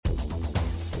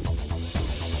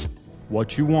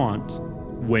what you want,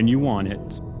 when you want it,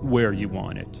 where you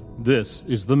want it. This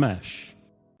is The Mesh.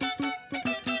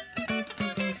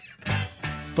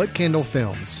 Footcandle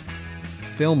Films.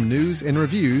 Film news and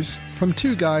reviews from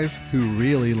two guys who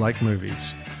really like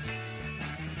movies.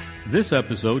 This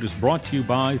episode is brought to you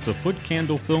by the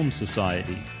Footcandle Film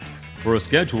Society. For a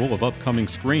schedule of upcoming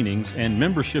screenings and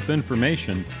membership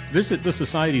information, visit the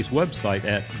Society's website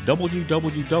at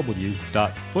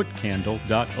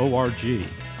www.footcandle.org.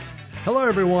 Hello,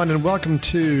 everyone, and welcome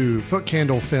to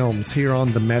Footcandle Films here on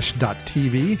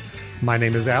themesh.tv. My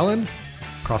name is Alan.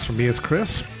 Across from me is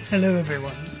Chris. Hello,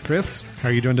 everyone. Chris, how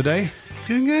are you doing today?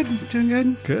 Doing good.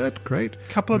 Good, great.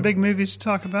 Couple of big movies to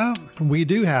talk about. We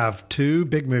do have two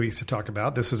big movies to talk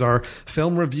about. This is our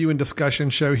film review and discussion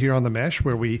show here on The Mesh,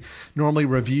 where we normally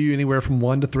review anywhere from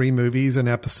 1 to 3 movies an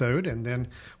episode, and then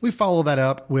we follow that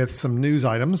up with some news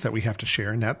items that we have to share,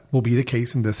 and that will be the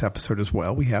case in this episode as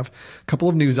well. We have a couple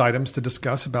of news items to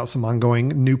discuss about some ongoing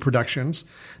new productions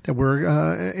that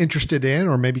we're interested in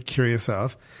or maybe curious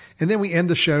of. And then we end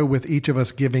the show with each of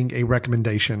us giving a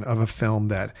recommendation of a film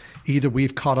that either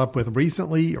we've caught up with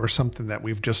recently or something that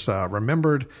we've just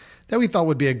remembered that we thought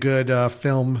would be a good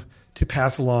film to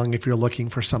pass along if you're looking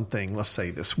for something, let's say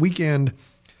this weekend,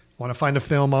 want to find a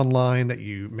film online that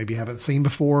you maybe haven't seen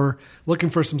before,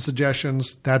 looking for some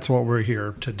suggestions. That's what we're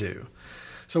here to do.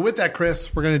 So with that,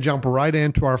 Chris, we're going to jump right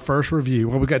into our first review.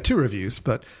 Well, we've got 2 reviews,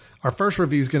 but our first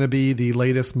review is going to be the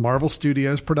latest Marvel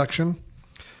Studios production,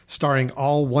 starring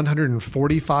all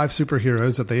 145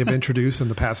 superheroes that they have introduced in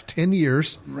the past 10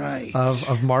 years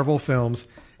of Marvel films.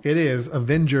 It is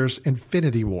Avengers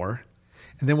Infinity War.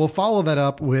 And then we'll follow that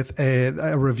up with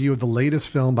a review of the latest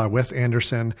film by Wes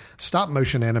Anderson,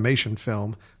 stop-motion animation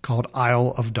film called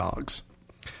Isle of Dogs.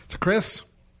 So, Chris,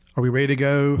 are we ready to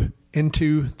go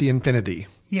into the Infinity?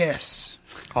 Yes.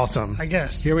 Awesome. I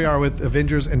guess. Here we are with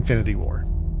Avengers Infinity War.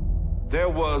 There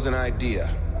was an idea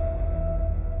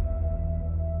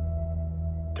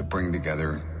to bring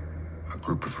together a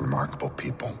group of remarkable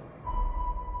people.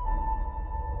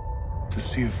 To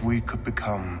see if we could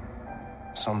become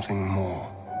something more.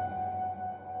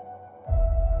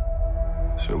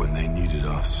 So when they needed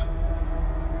us,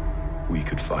 we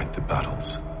could fight the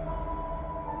battles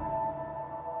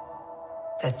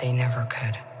that they never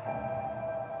could.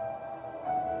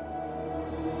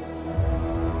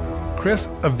 Chris,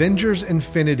 Avengers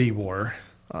Infinity War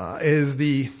is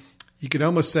you could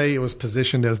almost say it was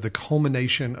positioned as the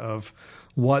culmination of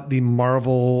what the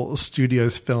Marvel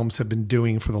Studios films have been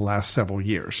doing for the last several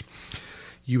years.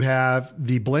 You have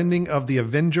the blending of the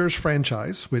Avengers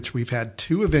franchise, which we've had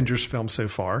 2 Avengers films so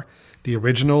far, the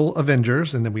original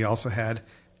Avengers, and then we also had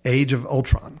Age of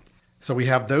Ultron. So we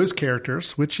have those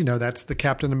characters, which, that's the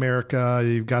Captain America,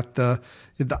 you've got the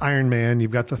Iron Man, you've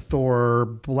got the Thor,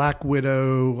 Black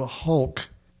Widow, Hulk,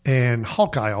 and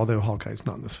Hawkeye, although Hawkeye's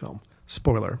not in this film.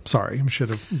 Spoiler. Sorry. I should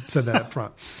have said that up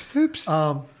front. Oops.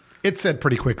 It said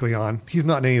pretty quickly on. He's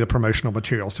not in any of the promotional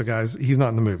material. So, guys, he's not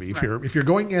in the movie. If you're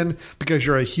going in because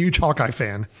you're a huge Hawkeye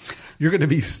fan, you're going to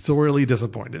be sorely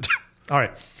disappointed. All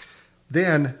right.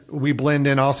 Then we blend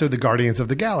in also the Guardians of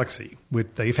the Galaxy.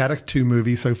 They've had 2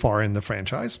 movies so far in the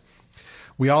franchise.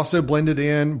 We also blended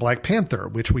in Black Panther,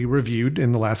 which we reviewed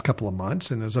in the last couple of months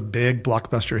and is a big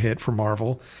blockbuster hit for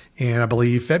Marvel in, I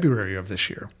believe, February of this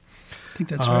year. I think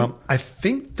that's right. I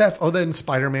think that's, then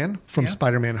Spider-Man from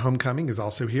Spider-Man Homecoming is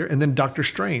also here. And then Doctor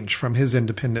Strange from his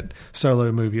independent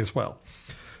solo movie as well.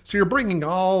 So you're bringing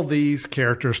all these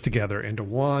characters together into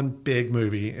one big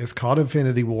movie. It's called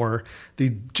Infinity War.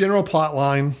 The general plot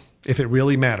line, if it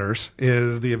really matters,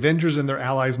 is the Avengers and their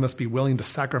allies must be willing to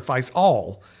sacrifice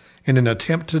all in an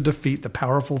attempt to defeat the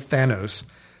powerful Thanos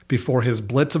before his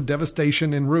blitz of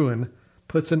devastation and ruin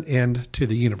puts an end to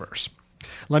the universe.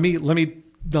 Let me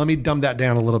dumb that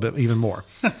down a little bit even more.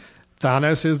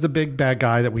 Thanos is the big bad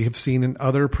guy that we have seen in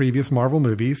other previous Marvel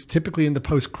movies, typically in the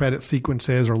post-credit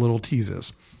sequences or little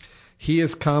teases. He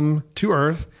has come to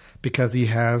Earth because he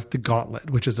has the gauntlet,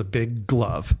 which is a big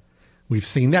glove. We've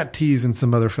seen that tease in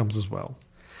some other films as well.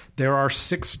 There are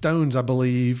 6 stones, I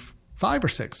believe, 5 or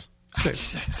 6.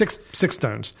 6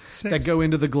 stones that go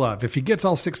into the glove. If he gets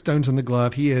all 6 stones in the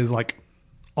glove, he is like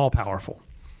all powerful.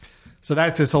 So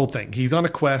that's his whole thing. He's on a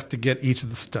quest to get each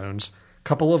of the stones. A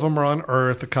couple of them are on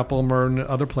Earth. A couple of them are in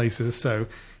other places. So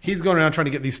he's going around trying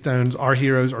to get these stones. Our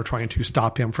heroes are trying to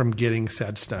stop him from getting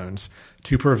said stones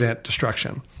to prevent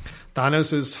destruction.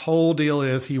 Thanos' whole deal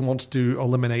is he wants to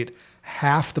eliminate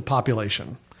half the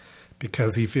population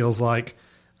because he feels like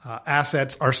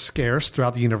assets are scarce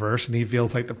throughout the universe, and he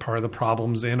feels like the part of the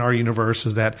problems in our universe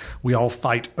is that we all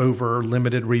fight over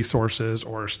limited resources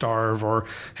or starve or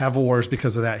have wars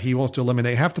because of that. He wants to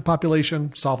eliminate half the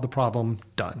population, solve the problem,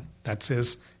 done. That's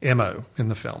his MO in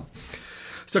the film.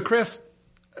 So, Chris,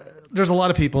 there's a lot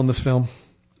of people in this film.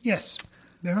 Yes,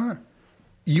 there are.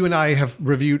 You and I have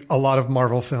reviewed a lot of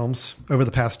Marvel films over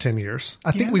the past 10 years.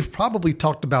 I think we've probably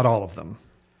talked about all of them.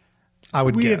 I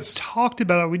would guess. We have talked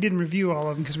about it. We didn't review all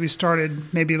of them because we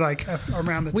started maybe like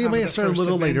around the time. We may of have started a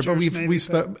little later,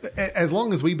 but as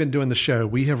long as we've been doing the show,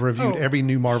 we have reviewed every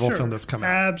new Marvel film that's come out.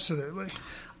 Absolutely.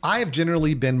 I have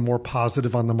generally been more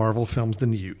positive on the Marvel films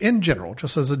than you, in general,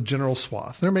 just as a general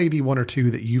swath. There may be one or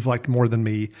two that you've liked more than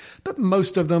me, but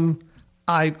most of them,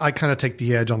 I kind of take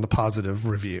the edge on the positive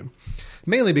review.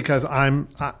 Mainly because I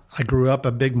grew up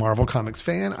a big Marvel Comics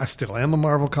fan. I still am a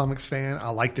Marvel Comics fan. I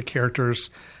like the characters.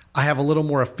 I have a little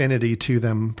more affinity to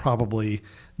them probably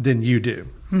than you do.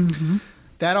 Mm-hmm.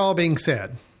 That all being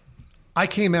said, I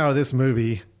came out of this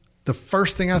movie, the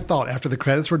first thing I thought after the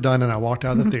credits were done and I walked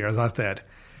out of the theater is I said,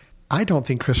 I don't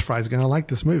think Chris Fry's going to like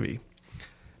this movie.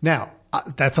 Now,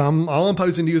 that's all I'm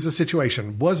posing to you as a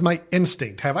situation. Was my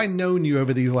instinct, have I known you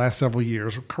over these last several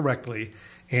years correctly?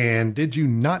 And did you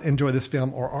not enjoy this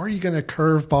film, or are you going to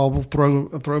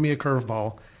throw me a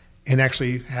curveball and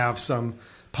actually have some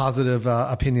positive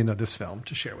opinion of this film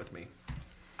to share with me?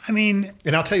 I mean,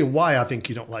 and I'll tell you why I think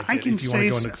you don't like it. If you want to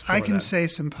go and explore I can say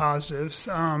some positives,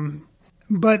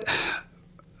 but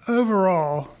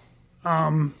overall,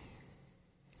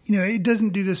 it doesn't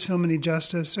do this film any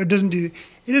justice, or it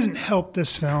doesn't help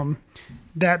this film.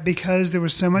 That because there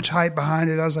was so much hype behind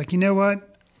it, I was like, you know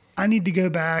what, I need to go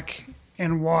back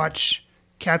and watch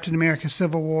Captain America: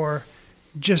 Civil War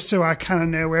just so I kind of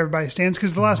know where everybody stands.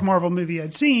 Because the last Marvel movie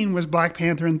I'd seen was Black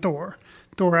Panther and Thor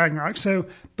Ragnarok. So,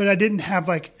 but I didn't have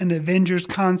like an Avengers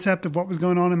concept of what was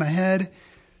going on in my head.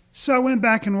 So I went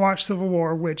back and watched Civil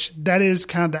War, which that is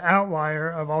kind of the outlier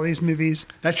of all these movies.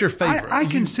 That's your favorite. I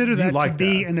consider that to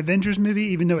be an Avengers movie,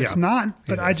 even though it's not.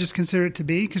 But I just consider it to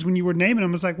be, because when you were naming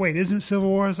them, I was like, wait, isn't Civil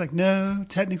War? I was like, no,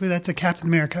 technically that's a Captain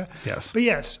America. Yes. But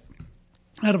yes,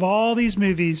 out of all these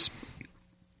movies,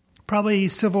 probably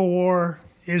Civil War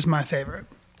is my favorite.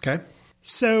 Okay.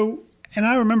 So, and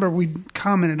I remember we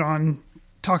commented on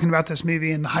talking about this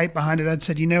movie and the hype behind it. I'd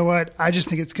said, you know what? I just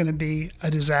think it's going to be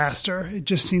a disaster. It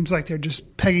just seems like they're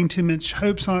just pegging too much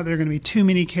hopes on it. There are going to be too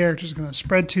many characters, going to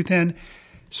spread too thin.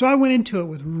 So I went into it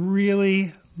with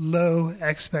really low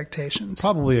expectations.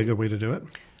 Probably a good way to do it.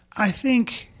 I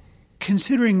think,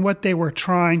 considering what they were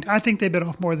trying, I think they bit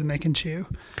off more than they can chew.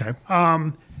 Okay.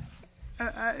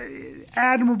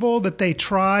 Admirable that they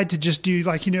tried to just do,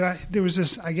 like, there was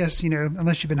this, I guess,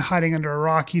 unless you've been hiding under a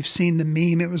rock, you've seen the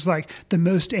meme. It was like the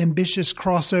most ambitious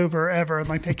crossover ever. And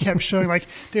like they kept showing, like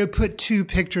they would put two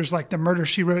pictures, like the Murder,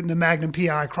 She Wrote and the Magnum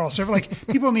PI crossover. Like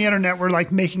people on the internet were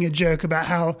like making a joke about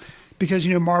how, because,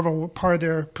 Marvel, part of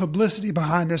their publicity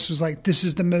behind this was like, this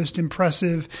is the most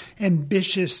impressive,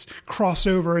 ambitious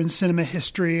crossover in cinema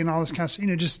history and all this kind of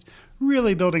stuff, just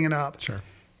really building it up. Sure.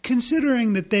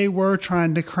 Considering that they were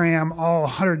trying to cram all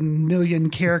 100 million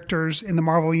characters in the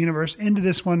Marvel Universe into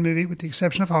this one movie, with the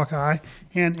exception of Hawkeye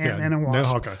and Ant-Man and Wasp. No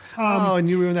Hawkeye. And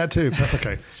you ruined that too. That's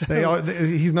okay.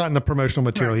 He's not in the promotional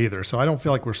material either, so I don't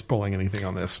feel like we're spoiling anything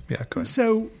on this. Yeah, go ahead.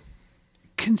 So,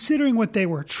 considering what they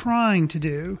were trying to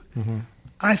do,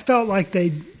 I felt like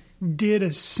they did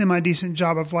a semi-decent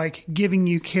job of like giving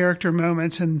you character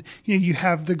moments, and you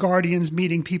have the Guardians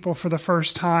meeting people for the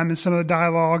first time, and some of the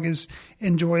dialogue is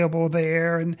enjoyable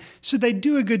there, and so they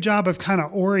do a good job of kind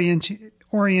of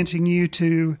orienting you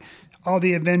to all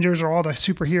the Avengers or all the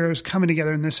superheroes coming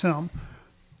together in this film.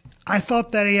 I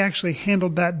thought that he actually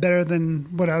handled that better than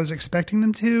what I was expecting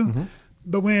them to,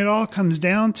 but when it all comes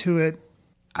down to it,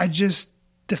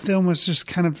 the film was just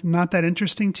kind of not that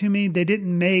interesting to me. They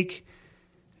didn't make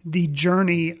the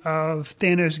journey of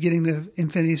Thanos getting the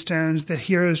Infinity Stones, the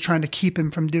heroes trying to keep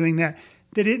him from doing that.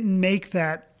 They didn't make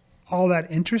that all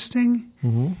that interesting.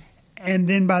 And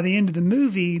then by the end of the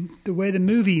movie, the way the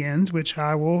movie ends, which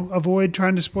I will avoid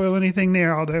trying to spoil anything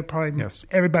there, although probably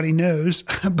everybody knows,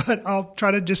 but I'll try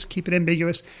to just keep it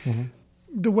ambiguous.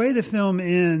 The way the film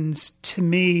ends, to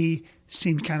me,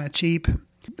 seemed kind of cheap.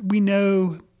 We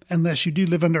know, unless you do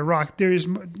live under a rock, there is,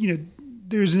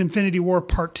 there's an Infinity War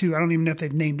Part 2. I don't even know if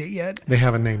they've named it yet. They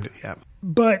haven't named it yet.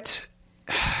 But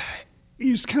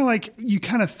it was kind of like you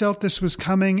kind of felt this was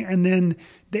coming, and then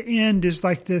the end is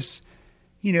like this,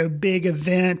 big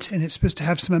event and it's supposed to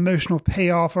have some emotional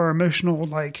payoff or emotional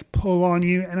like pull on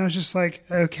you. And I was just like,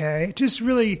 okay, just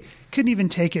really couldn't even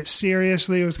take it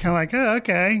seriously. It was kind of like, oh,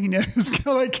 okay. It's kind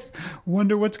of like,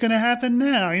 wonder what's going to happen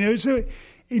now, so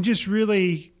it just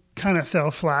really kind of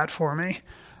fell flat for me.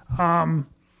 But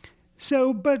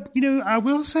I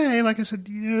will say, like I said,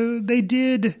 they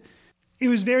did, it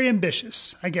was very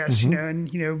ambitious, I guess,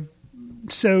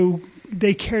 so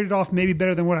they carried it off maybe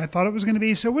better than what I thought it was going to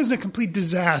be. So it wasn't a complete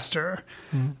disaster.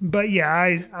 But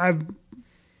yeah,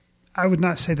 I would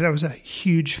not say that I was a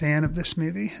huge fan of this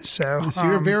movie. So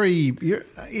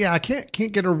I can't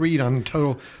get a read on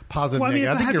total positive. Well,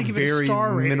 I think you're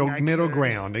very middle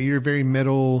ground. You're very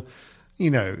middle.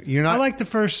 You're not. I like the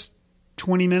first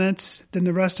 20 minutes. Then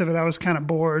the rest of it, I was kind of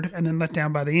bored and then let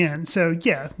down by the end. So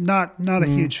yeah, not a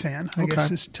huge fan. I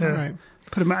guess is to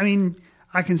put them. I mean,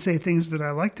 I can say things that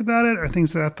I liked about it or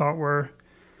things that I thought were.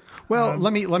 Well,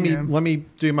 let me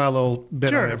do my little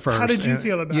bit on it first. How did you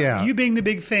feel about it? You being the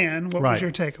big fan, what was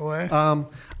your takeaway?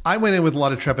 I went in with a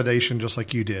lot of trepidation, just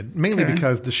like you did, mainly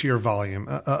because the sheer volume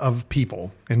of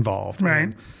people involved. Right.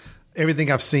 And everything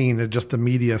I've seen, just the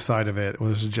media side of it,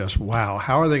 was just, wow,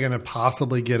 how are they going to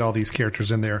possibly get all these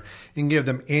characters in there and give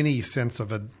them any sense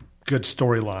of a good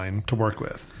storyline to work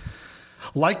with?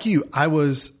 Like you, I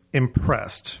was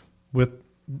impressed with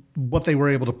what they were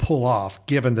able to pull off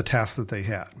given the tasks that they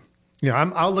had.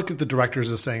 I'll look at the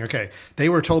directors as saying, okay, they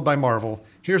were told by Marvel,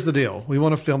 here's the deal. We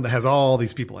want a film that has all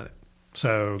these people in it.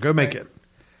 So go make it.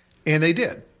 And they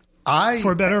did.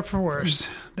 For better or for worse.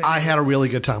 I had a really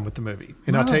good time with the movie.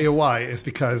 And I'll tell you why. It's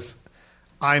because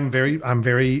I'm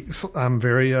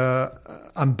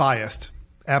biased.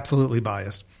 Absolutely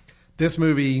biased. This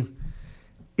movie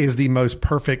is the most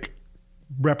perfect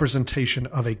representation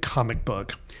of a comic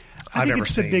book I think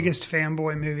it's the biggest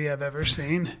fanboy movie I've ever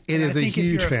seen. It is a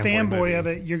huge fanboy movie. If you're a fanboy of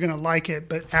it, you're going to like it.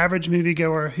 But average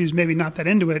moviegoer who's maybe not that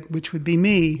into it, which would be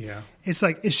me, it's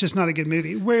like it's just not a good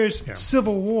movie. Whereas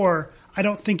Civil War, I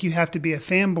don't think you have to be a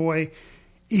fanboy.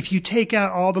 If you take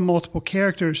out all the multiple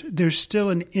characters, there's still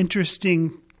an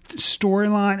interesting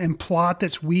storyline and plot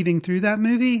that's weaving through that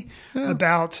movie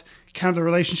about kind of the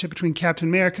relationship between Captain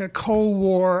America, Cold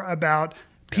War, about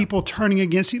people turning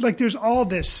against you. Like there's all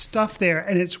this stuff there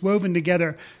and it's woven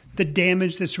together. The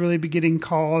damage that's really getting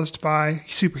caused by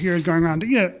superheroes going around.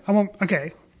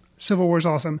 Civil War is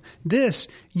awesome. This,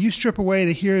 you strip away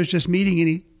the heroes just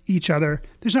meeting each other.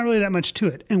 There's not really that much to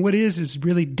it. And what is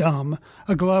really dumb.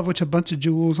 A glove with a bunch of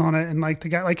jewels on it. And like the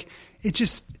guy, like it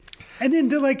just, and then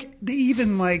the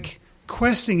even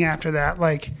questing after that,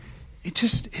 it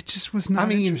just was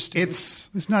not interesting. It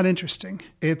was not interesting.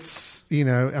 It's,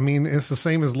 it's the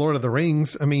same as Lord of the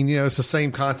Rings. It's the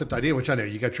same concept idea, which I know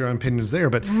you got your own opinions there,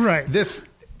 but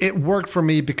it worked for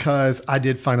me because I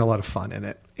did find a lot of fun in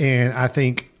it. And I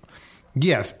think,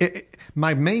 yes,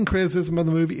 my main criticism of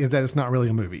the movie is that it's not really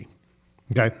a movie.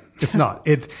 Okay. It's not.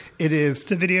 It is.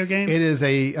 It's a video game. It is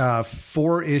a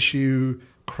 4-issue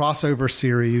crossover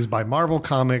series by Marvel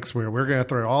Comics where we're going to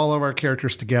throw all of our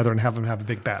characters together and have them have a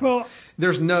big battle. Well,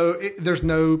 there's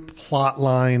no plot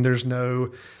line. There's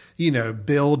no,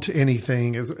 build to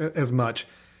anything as much,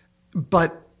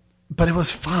 but it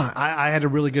was fun. I had a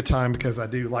really good time because I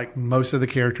do like most of the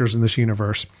characters in this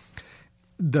universe.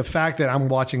 The fact that I'm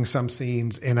watching some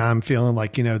scenes and I'm feeling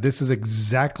like, this is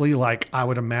exactly like I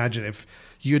would imagine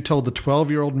if you had told the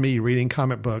 12-year-old me reading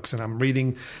comic books and I'm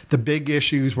reading the big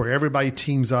issues where everybody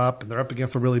teams up and they're up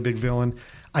against a really big villain.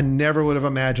 I never would have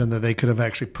imagined that they could have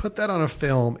actually put that on a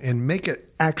film and make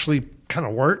it actually kind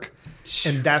of work.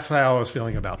 And that's how I was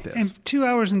feeling about this. And 2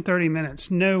 hours and 30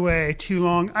 minutes, no way, too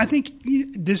long. I think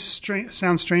this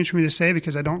sounds strange for me to say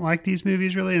because I don't like these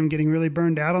movies really. I'm getting really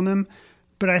burned out on them.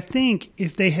 But I think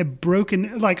if they had broken,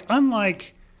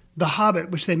 unlike The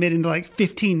Hobbit, which they made into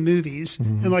 15 movies,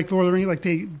 and Lord of the Rings,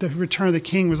 the Return of the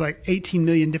King was 18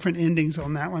 million different endings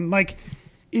on that one.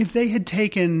 If they had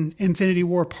taken Infinity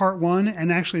War Part 1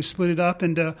 and actually split it up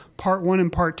into Part 1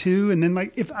 and Part 2, and then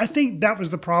I think that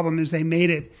was the problem is they made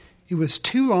it was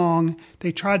too long.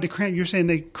 They tried to cram, you're saying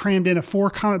they crammed in a 4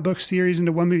 comic book series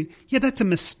into one movie. Yeah, that's a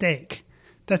mistake.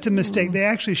 They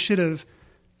actually should have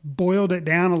boiled it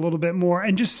down a little bit more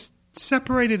and just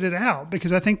separated it out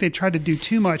because I think they tried to do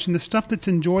too much. And the stuff that's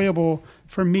enjoyable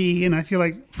for me, and I feel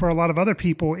like for a lot of other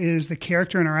people, is the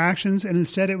character interactions. And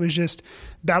instead it was just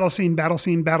battle scene, battle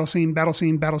scene, battle scene, battle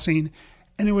scene, battle scene.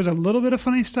 And there was a little bit of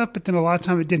funny stuff, but then a lot of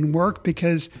time it didn't work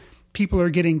because people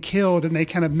are getting killed and they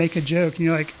kind of make a joke and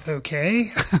you're like, okay,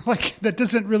 that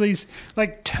doesn't really,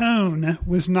 tone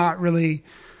was not really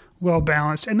well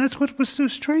balanced. And that's what was so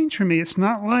strange for me. It's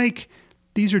not like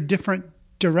these are different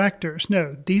directors.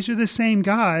 No, these are the same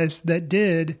guys that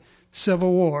did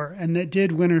Civil War and that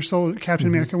did Captain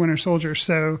America Winter Soldier.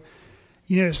 So,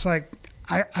 it's like,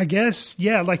 I guess,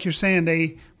 yeah, like you're saying,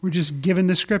 they were just given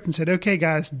the script and said, okay,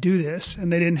 guys, do this.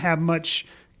 And they didn't have much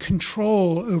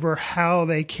control over how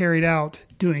they carried out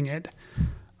doing it.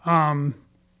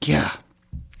 Yeah.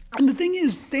 And the thing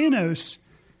is, Thanos...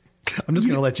 I'm just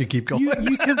going to let you keep going.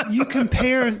 You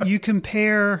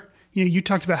compare, you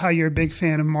talked about how you're a big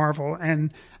fan of Marvel,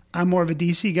 and I'm more of a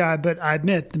DC guy, but I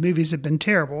admit the movies have been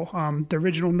terrible. The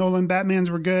original Nolan Batmans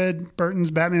were good,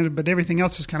 Burton's Batman, but everything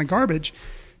else is kind of garbage.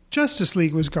 Justice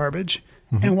League was garbage.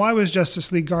 Mm-hmm. And why was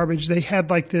Justice League garbage? They had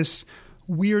like this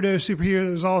weirdo superhero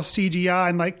that was all CGI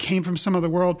and like came from some other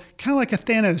world, kind of like a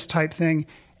Thanos type thing.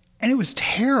 And it was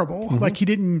terrible. Mm-hmm. Like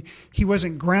he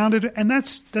wasn't grounded. And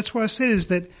that's what I said is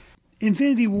that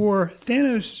Infinity War,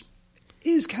 Thanos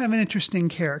is kind of an interesting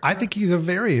character. I think he's a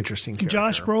very interesting character.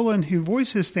 Josh Brolin, who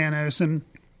voices Thanos, and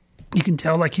you can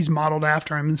tell like he's modeled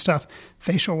after him and stuff,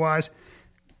 facial wise.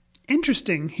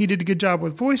 Interesting. He did a good job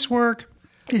with voice work.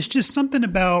 It's just something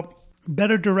about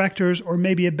better directors or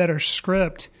maybe a better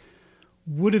script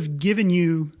would have given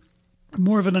you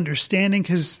more of an understanding,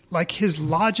 because like his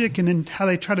logic and then how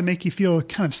they try to make you feel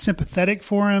kind of sympathetic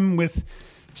for him with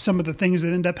some of the things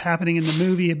that end up happening in the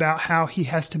movie about how he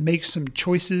has to make some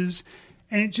choices.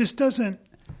 And it just doesn't,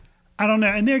 I don't know.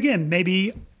 And there again,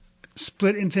 maybe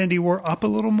split Infinity War up a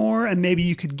little more and maybe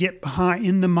you could get behind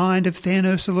in the mind of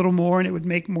Thanos a little more and it would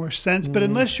make more sense. But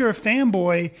unless you're a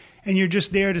fanboy and you're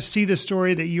just there to see the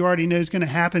story that you already know is going to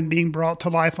happen being brought to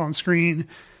life on screen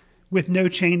with no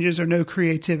changes or no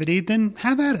creativity, then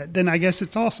have at it. Then I guess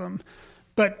it's awesome.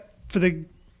 But for the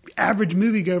average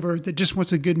moviegoer that just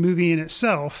wants a good movie in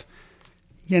itself,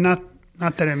 not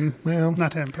that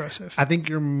impressive. I think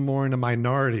you're more in a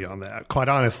minority on that, quite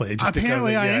honestly. Just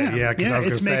Apparently because, I am. Yeah, because I was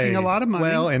it's going to say, making a lot of money.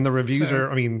 Well, and the reviews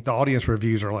the audience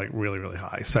reviews are like really, really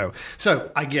high. So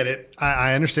I get it.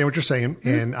 I understand what you're saying. Mm-hmm.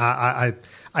 And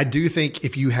I do think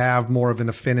if you have more of an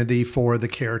affinity for the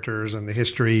characters and the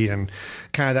history and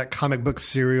kind of that comic book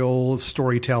serial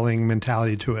storytelling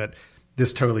mentality to it,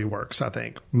 this totally works, I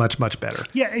think. Much, much better.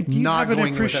 Yeah, if you have an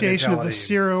appreciation of the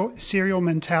serial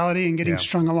mentality and getting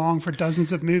strung along for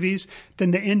dozens of movies,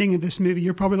 then the ending of this movie,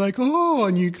 you're probably like, oh,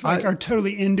 and you are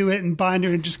totally into it and bind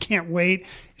it and just can't wait.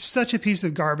 Such a piece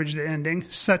of garbage, the ending.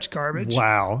 Such garbage.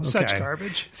 Wow. Okay. Such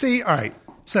garbage. See, all right.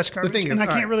 Such garbage. The thing is, and I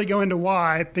can't really go into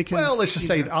why because... Well, let's just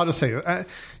say, I'll just say,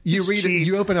 you read it,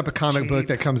 you open up a comic book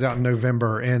that comes out in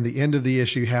November and the end of the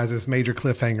issue has this major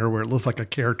cliffhanger where it looks like a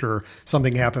character,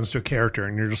 something happens to a character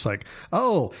and you're just like,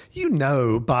 oh,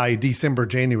 by December,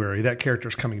 January, that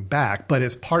character's coming back, but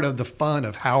it's part of the fun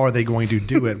of how are they going to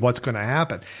do it? What's going to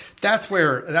happen? That's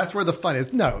where the fun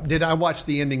is. No, did I watch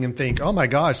the ending and think, oh my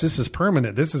gosh, this is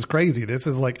permanent. This is crazy. This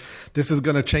is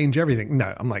going to change everything.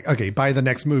 No, I'm like, okay, by the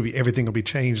next movie, everything will be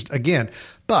changed again.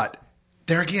 But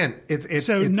there again,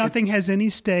 nothing has any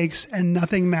stakes and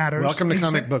nothing matters. Welcome to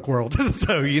comic book world.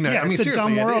 So, it's a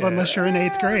dumb world unless you're in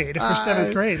 8th grade or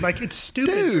 7th grade. Like, it's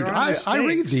stupid. Dude, I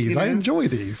read these. I enjoy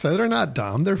these. So they're not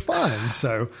dumb. They're fun.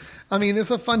 So, I mean,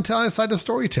 it's a fun side of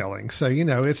storytelling. So,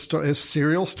 it's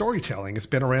serial storytelling. It's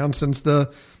been around since I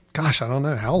don't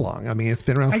know how long. I mean, it's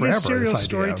been around forever. I guess serial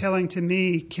storytelling to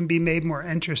me can be made more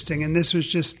interesting. And this was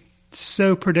just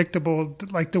so predictable,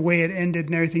 like the way it ended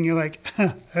and everything. You're like,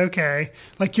 okay.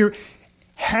 Like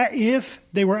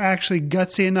if they were actually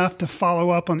gutsy enough to follow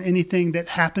up on anything that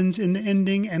happens in the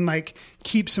ending and like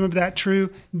keep some of that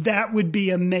true, that would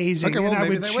be amazing. Okay, well, and I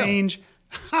would change.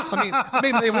 I mean,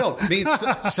 maybe they will. I mean,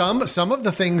 some of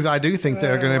the things I do think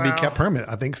they're going to be kept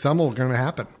permanent. I think some are going to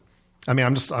happen. I mean,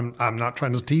 I'm not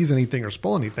trying to tease anything or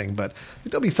spoil anything, but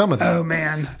there'll be some of that. Oh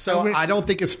man! So I don't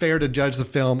think it's fair to judge the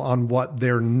film on what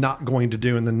they're not going to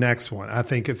do in the next one. I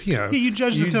think it's you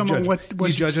judge the film on what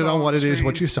you judge it on what it is,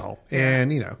 what you saw,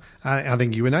 and I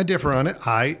think you and I differ on it.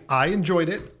 I enjoyed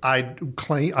it. I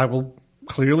will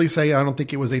clearly say I don't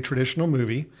think it was a traditional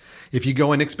movie. If you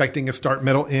go in expecting a start,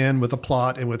 middle, end with a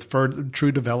plot and with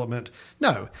true development,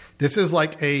 no, this is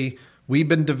like we've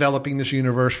been developing this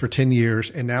universe for 10 years,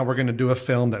 and now we're going to do a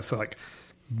film that's like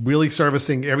really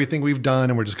servicing everything we've done,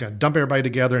 and we're just going to dump everybody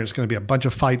together, and it's going to be a bunch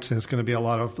of fights, and it's going to be a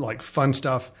lot of like fun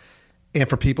stuff. And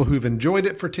for people who've enjoyed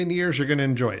it for 10 years, you're going to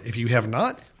enjoy it. If you have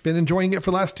not been enjoying it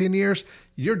for the last 10 years,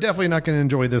 you're definitely not going to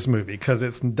enjoy this movie because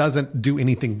it doesn't do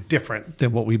anything different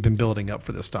than what we've been building up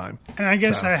for this time. And I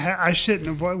guess I shouldn't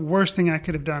have. The worst thing I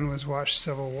could have done was watch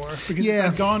Civil War. Because if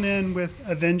I'd gone in with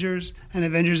Avengers and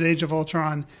Avengers Age of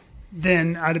Ultron,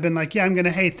 then I'd have been like, yeah, I'm going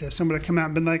to hate this. I'm going to come out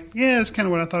and been like, yeah, it's kind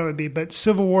of what I thought it would be. But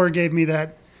Civil War gave me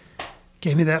that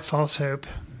false hope.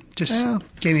 just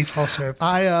gave me false hope.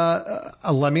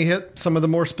 Let me hit some of the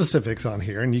more specifics on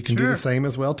here, and you can do Sure. the same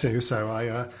as well too. So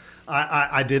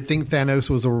I did think Thanos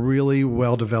was a really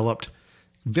well developed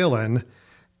villain.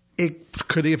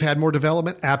 Could he have had more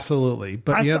development? Absolutely,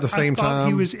 but at the same I thought time,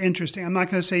 he was interesting. I'm not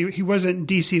going to say he wasn't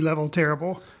DC level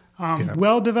terrible.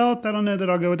 Well developed, I don't know that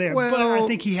I'll go there, but I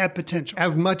think he had potential.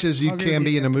 As much as you can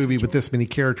be in a movie with this many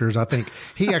characters, I think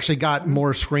he actually got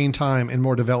more screen time and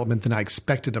more development than I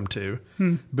expected him to.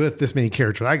 With this many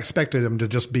characters, I expected him to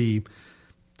just be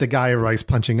the guy everybody's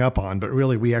punching up on, but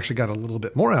really we actually got a little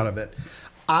bit more out of it.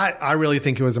 I really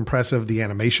think it was impressive, the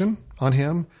animation on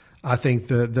him. I think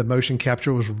the motion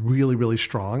capture was really, really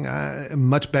strong,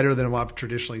 much better than what I've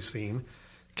traditionally seen.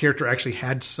 Character actually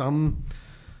had something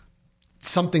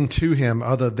to him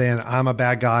other than I'm a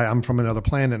bad guy, I'm from another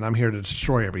planet, and I'm here to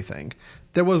destroy everything.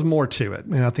 There was more to it,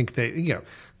 and I think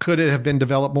could it have been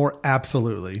developed more?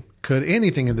 Absolutely. Could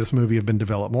anything in this movie have been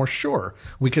developed more? Sure.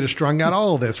 We could have strung out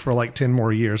all of this for like 10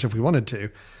 more years if we wanted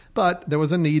to. But there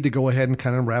was a need to go ahead and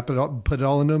kind of wrap it up, put it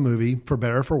all into a movie, for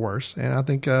better or for worse. And I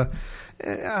think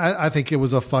it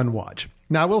was a fun watch.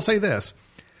 Now, I will say this.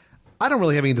 I don't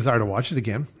really have any desire to watch it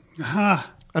again. I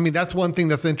mean, that's one thing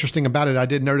that's interesting about it. I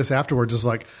did notice afterwards is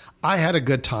like, I had a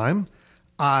good time.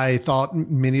 I thought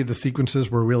many of the sequences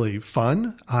were really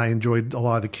fun. I enjoyed a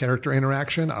lot of the character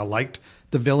interaction. I liked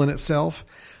the villain itself.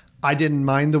 I didn't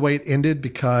mind the way it ended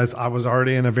because I was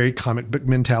already in a very comic book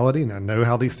mentality and I know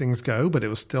how these things go, but it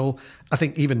was still, I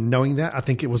think even knowing that, I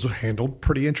think it was handled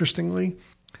pretty interestingly.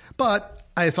 But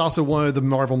it's also one of the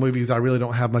Marvel movies I really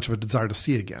don't have much of a desire to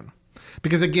see again.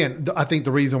 Because again, I think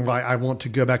the reason why I want to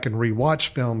go back and rewatch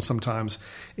films sometimes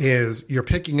is you're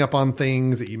picking up on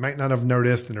things that you might not have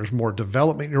noticed, and there's more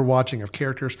development you're watching of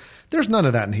characters. There's none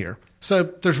of that in here. So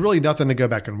there's really nothing to go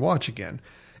back and watch again.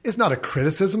 It's not a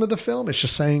criticism of the film. It's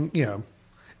just saying,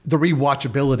 the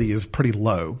rewatchability is pretty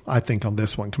low, I think, on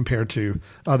this one compared to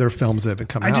other films that have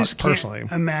come out. I just personally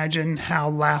can't imagine how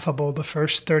laughable the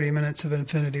first 30 minutes of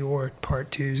Infinity War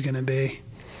Part 2 is going to be.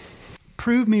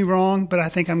 Prove me wrong, but I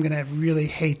think I'm going to really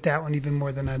hate that one even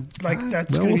more than I'd like.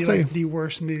 That's going to be like the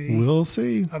worst movie we'll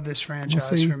see. of this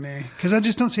franchise for me. Because I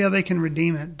just don't see how they can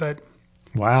redeem it, but...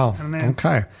 Wow. I don't know.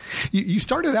 Okay. You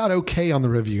started out okay on the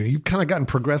review. You've kind of gotten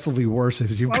progressively worse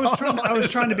as you've gone. I was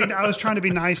trying to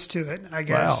be nice to it, I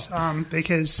guess. Wow.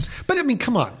 Because But I mean,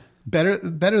 come on. Better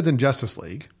than Justice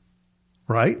League,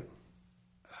 right?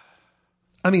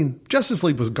 I mean, Justice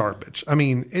League was garbage. I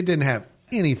mean, it didn't have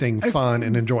anything fun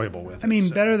and enjoyable with it. I mean,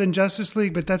 better than Justice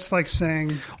League, but that's like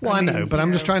saying... Well, I know, but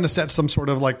I'm just trying to set some sort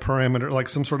of like parameter, like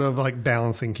some sort of like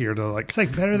balancing here to like... It's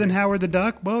like better than Howard the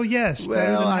Duck? Well, yes.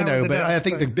 Well, I know, but I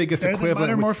think the biggest equivalent...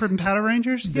 Better than Morford and Power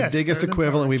Rangers? The Yes. biggest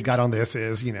equivalent we've got on this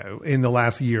is, in the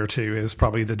last year or two is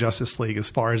probably the Justice League as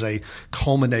far as a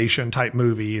culmination type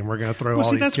movie, and we're going to throw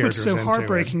all these characters into it. That's what's so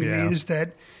heartbreaking to me is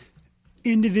that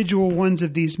individual ones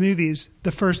of these movies,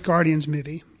 the first Guardians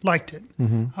movie, liked it.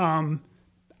 Mm-hmm.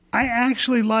 I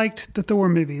actually liked the Thor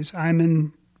movies. I'm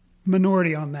in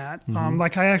minority on that. Mm-hmm.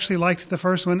 I actually liked the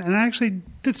first one, and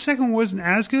the second one wasn't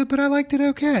as good, but I liked it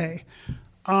okay.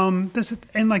 And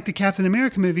like the Captain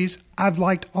America movies, I've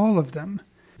liked all of them.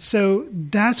 So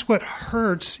that's what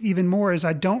hurts even more is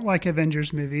I don't like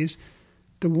Avengers movies.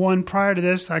 The one prior to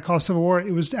this, I call Civil War,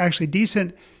 it was actually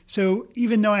decent. So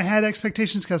even though I had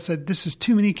expectations, because I said, this is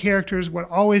too many characters, what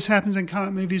always happens in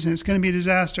comic movies, and it's going to be a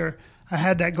disaster, I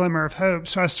had that glimmer of hope.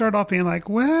 So I started off being like,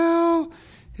 well,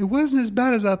 it wasn't as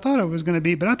bad as I thought it was going to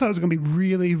be, but I thought it was going to be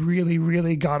really, really,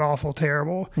 really god-awful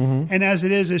terrible. Mm-hmm. And as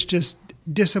it is, it's just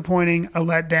disappointing, a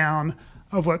letdown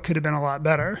of what could have been a lot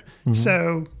better. Mm-hmm.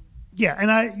 So, yeah,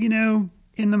 and I,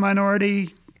 in the minority,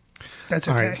 that's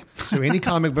okay. All right. So any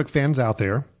comic book fans out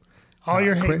there, all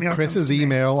your hate mail Chris's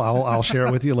email, I'll share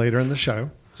it with you later in the show.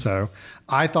 So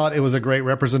I thought it was a great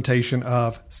representation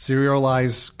of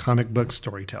serialized comic book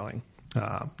storytelling.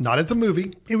 Not as a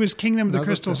movie. It was Kingdom of the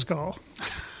Crystal Skull.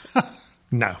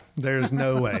 No, there's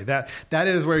no way. That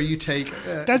is where you take...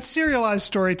 That's serialized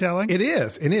storytelling. It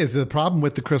is. The problem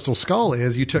with the Crystal Skull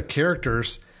is you took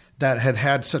characters that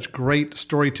had such great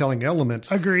storytelling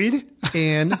elements. Agreed.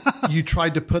 And you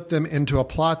tried to put them into a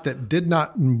plot that did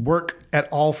not work at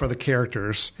all for the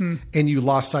characters, and you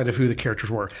lost sight of who the characters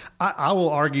were. I will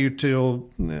argue till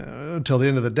the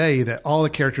end of the day that all the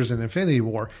characters in Infinity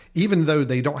War, even though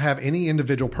they don't have any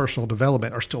individual personal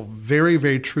development, are still very,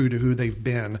 very true to who they've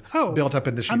been built up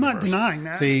in this universe. I'm not denying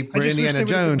that. See, for Indiana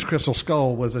Jones, Crystal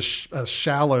Skull was a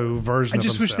shallow version of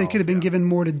himself. I just wish they could have been given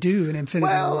more to do in Infinity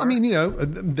War. Well, I mean,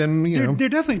 They're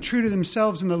definitely true to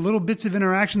themselves in the little bits of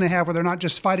interaction they have where they're not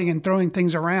just fighting and throwing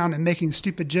things around and making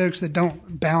stupid jokes that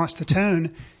don't balance the tone.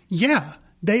 Yeah,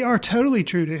 they are totally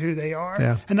true to who they are.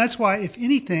 Yeah. And that's why, if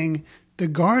anything, the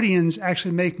Guardians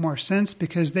actually make more sense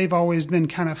because they've always been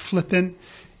kind of flippant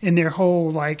in their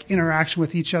whole like interaction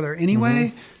with each other anyway.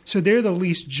 Mm-hmm. So they're the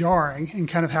least jarring in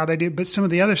kind of how they do. But some of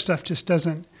the other stuff just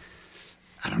doesn't,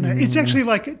 I don't know. It's actually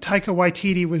like Taika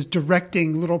Waititi was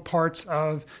directing little parts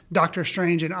of Doctor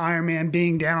Strange and Iron Man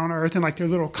being down on Earth and like their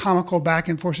little comical back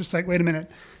and forth. It's like, wait a minute.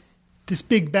 This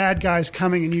big bad guy's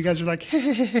coming, and you guys are like,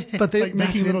 but they like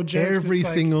making little jokes. Every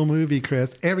single movie,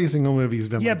 Chris. Every single movie has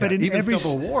been like but that. in Even every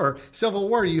Civil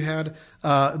War, you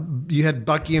had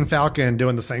Bucky and Falcon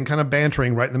doing the same kind of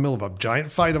bantering right in the middle of a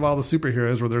giant fight of all the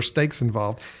superheroes where there's stakes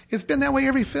involved. It's been that way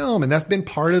every film, and that's been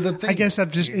part of the thing. I guess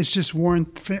it's just worn.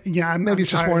 Maybe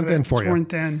it's just worn thin for you. It's worn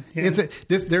thin. Yeah.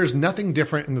 There's nothing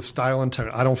different in the style and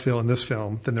tone, I don't feel, in this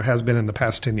film than there has been in the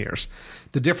past 10 years.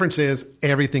 The difference is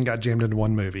everything got jammed into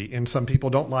one movie, and some people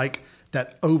don't like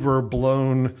that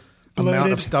overblown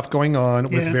amount of stuff going on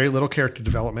with very little character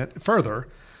development further.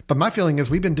 But my feeling is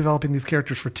we've been developing these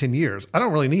characters for 10 years. I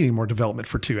don't really need any more development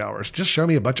for 2 hours. Just show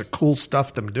me a bunch of cool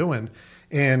stuff them doing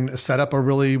and set up a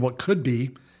really what could be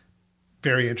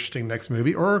very interesting next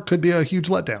movie, or could be a huge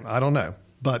letdown. I don't know.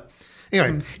 But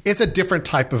anyway, it's a different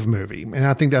type of movie, and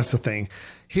I think that's the thing.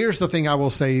 Here's the thing I will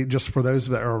say, just for those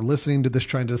that are listening to this,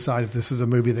 trying to decide if this is a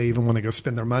movie they even want to go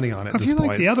spend their money on at this point. If you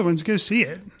like the other ones, go see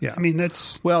it. Yeah. I mean,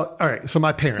 that's... Well, all right. So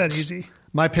my parents... It's that easy.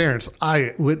 My parents,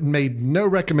 I made no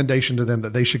recommendation to them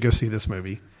that they should go see this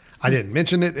movie. I didn't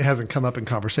mention it. It hasn't come up in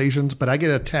conversations, but I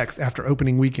get a text after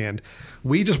opening weekend.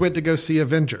 We just went to go see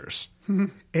Avengers,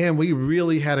 and we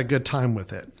really had a good time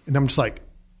with it. And I'm just like,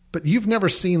 but you've never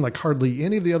seen like hardly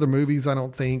any of the other movies, I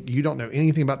don't think. You don't know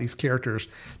anything about these characters.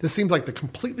 This seems like the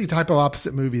completely type of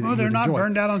opposite movie that you would enjoy. They're not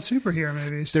burned out on superhero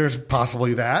movies. There's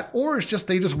possibly that. Or it's just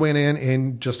they just went in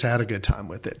and just had a good time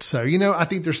with it. So, I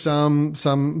think there's some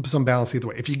balance either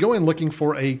way. If you go in looking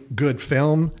for a good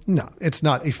film, no, it's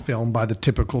not a film by the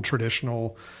typical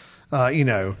traditional,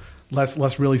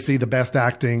 let's really see the best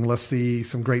acting. Let's see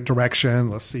some great direction.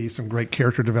 Let's see some great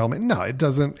character development. No, it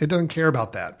doesn't care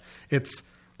about that. It's,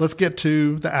 let's get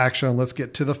to the action. Let's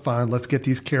get to the fun. Let's get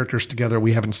these characters together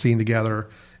we haven't seen together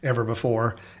ever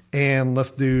before. And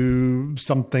let's do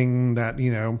something that,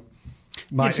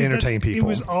 might entertain people. It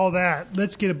was all that.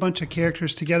 Let's get a bunch of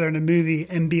characters together in a movie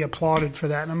and be applauded for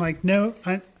that. And I'm like, no,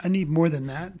 I need more than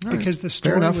that. All because right. The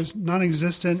story was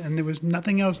non-existent and there was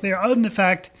nothing else there other than the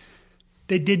fact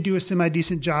they did do a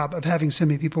semi-decent job of having so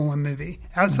many people in one movie.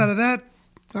 Outside of that,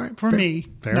 all right, for me,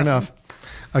 fair nothing. enough.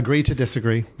 Agree to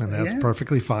disagree, and that's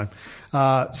perfectly fine.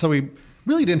 So we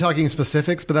really didn't talk any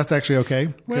specifics, but that's actually okay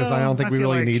because I don't think we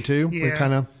really need to. We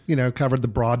kind of, covered the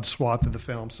broad swath of the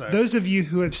film. So those of you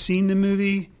who have seen the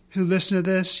movie, who listen to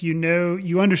this,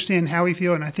 you understand how we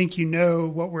feel, and I think you know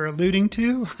what we're alluding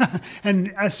to.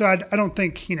 And so I don't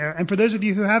think, and for those of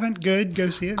you who haven't, go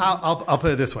see it. I'll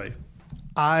put it this way.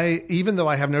 Even though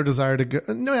I have no desire to go,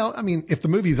 if the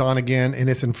movie's on again and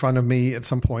it's in front of me at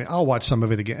some point, I'll watch some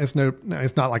of it again. It's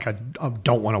not like I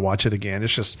don't want to watch it again.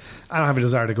 It's just, I don't have a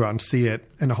desire to go out and see it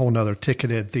in a whole nother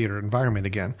ticketed theater environment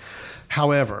again.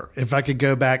 However, if I could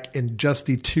go back in just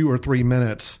the 2 or 3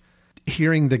 minutes,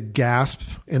 hearing the gasp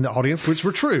in the audience, which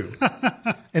were true.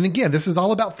 And again, this is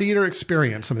all about theater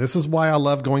experience. This is why I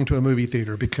love going to a movie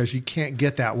theater, because you can't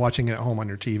get that watching it at home on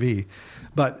your TV.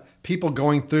 But people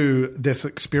going through this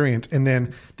experience, and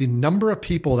then the number of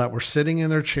people that were sitting in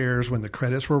their chairs when the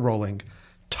credits were rolling,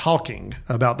 talking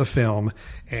about the film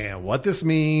and what this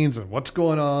means and what's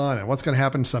going on and what's going to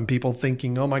happen. Some people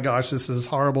thinking, oh my gosh, this is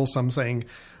horrible. Some saying,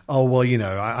 oh, well,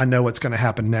 I know what's going to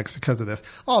happen next because of this.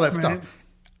 All that stuff.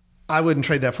 I wouldn't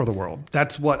trade that for the world.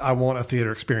 That's what I want a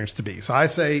theater experience to be. So I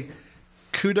say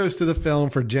kudos to the film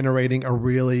for generating a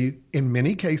really, in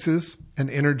many cases, an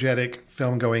energetic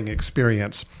film-going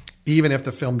experience, even if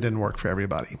the film didn't work for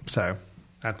everybody. So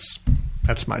that's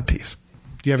my piece.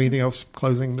 Do you have anything else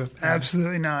closing to add?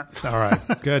 Absolutely not. All right.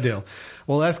 Good deal.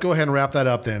 Well, let's go ahead and wrap that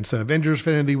up then. So Avengers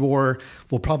Infinity War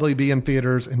will probably be in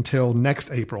theaters until next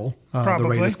April, the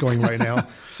rate it's going right now.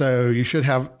 So you should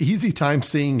have easy time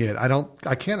seeing it.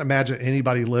 I can't imagine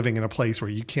anybody living in a place where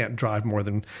you can't drive more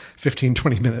than 15,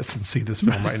 20 minutes and see this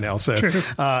film right now. So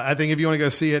I think if you want to go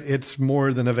see it, it's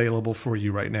more than available for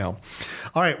you right now.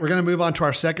 All right. We're going to move on to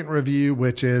our second review,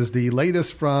 which is the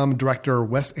latest from director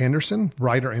Wes Anderson,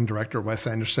 writer and director Wes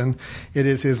Anderson. It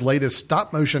is his latest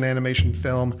stop-motion animation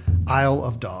film, Isle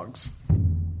of Dogs.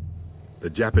 The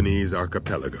Japanese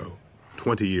archipelago,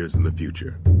 20 years in the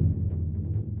future.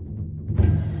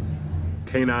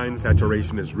 Canine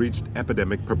saturation has reached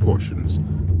epidemic proportions.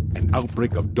 An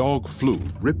outbreak of dog flu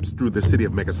rips through the city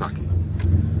of Megasaki.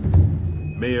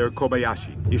 Mayor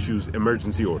Kobayashi issues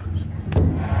emergency orders.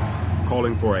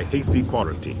 calling for a hasty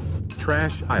quarantine,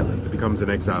 Trash Island becomes an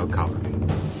exile colony.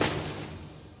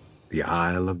 The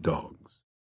Isle of Dogs.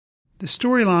 The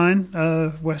storyline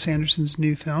of Wes Anderson's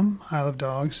new film, Isle of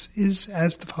Dogs, is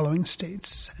as the following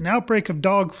states. An outbreak of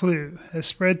dog flu has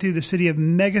spread through the city of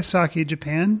Nagasaki,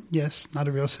 Japan. Yes, not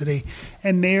a real city.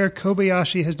 And Mayor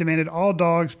Kobayashi has demanded all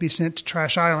dogs be sent to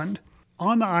Trash Island.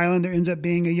 On the island, there ends up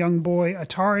being a young boy,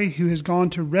 Atari, who has gone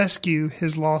to rescue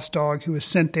his lost dog who was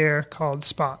sent there called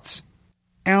Spots.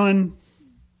 Alan,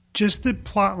 just the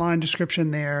plotline description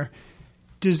there,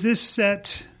 does this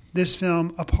set this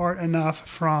film apart enough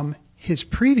from his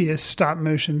previous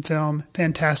stop-motion film,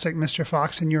 Fantastic Mr.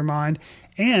 Fox, in your mind?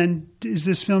 And is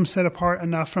this film set apart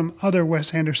enough from other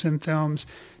Wes Anderson films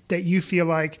that you feel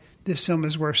like this film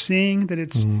is worth seeing, that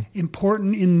it's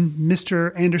important in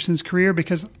Mr. Anderson's career?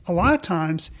 Because a lot of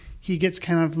times he gets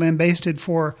kind of lambasted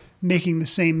for making the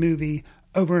same movie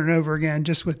over and over again,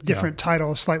 just with different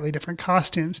titles, slightly different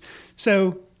costumes.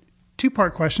 So,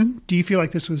 two-part question. Do you feel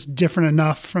like this was different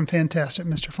enough from Fantastic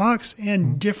Mr. Fox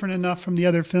and different enough from the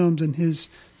other films in his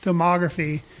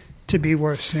filmography to be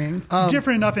worth seeing?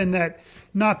 Different enough in that,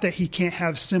 not that he can't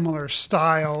have similar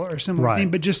style or similar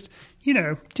thing, but just,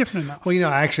 different enough. Well,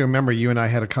 I actually remember you and I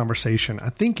had a conversation. I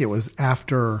think it was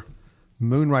after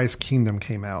Moonrise Kingdom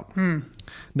came out.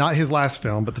 Not his last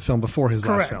film, but the film before his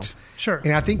last film. Sure.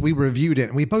 And I think we reviewed it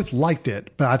and we both liked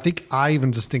it, but I think I even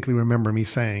distinctly remember me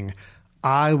saying,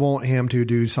 I want him to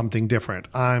do something different.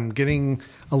 I'm getting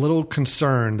a little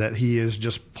concerned that he is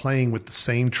just playing with the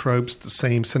same tropes, the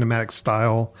same cinematic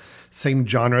style, same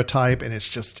genre type, and it's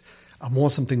just, I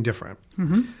want something different.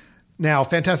 Now,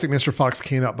 Fantastic Mr. Fox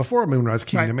came out before Moonrise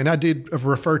Kingdom, and I did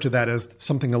refer to that as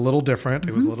something a little different.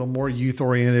 It was a little more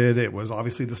youth-oriented. It was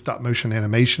obviously the stop-motion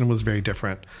animation was very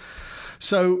different.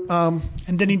 So,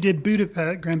 and then he did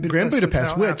Grand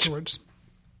Budapest, which afterwards.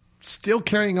 Still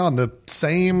carrying on the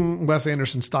same Wes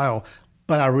Anderson style,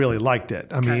 but I really liked it.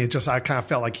 I mean, I kind of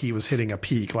felt like he was hitting a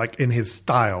peak, like in his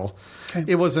style. Okay.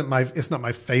 It's not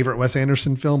my favorite Wes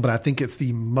Anderson film, but I think it's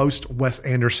the most Wes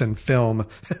Anderson film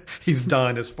he's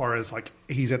done as far as like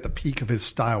he's at the peak of his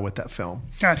style with that film.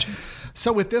 Gotcha.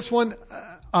 So with this one,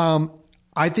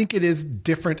 I think it is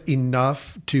different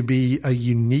enough to be a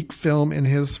unique film in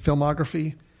his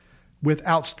filmography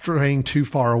without straying too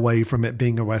far away from it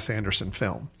being a Wes Anderson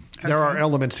film. Okay. There are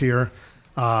elements here,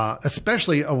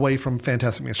 especially away from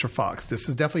Fantastic Mr. Fox. This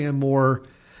is definitely a more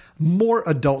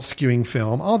adult skewing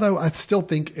film, although I still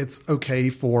think it's okay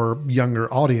for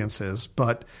younger audiences.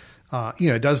 But,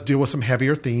 it does deal with some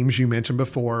heavier themes you mentioned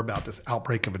before about this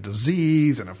outbreak of a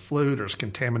disease and a flu. There's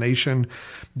contamination.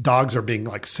 Dogs are being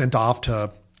sent off to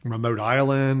a remote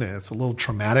island, and it's a little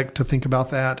traumatic to think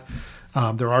about that.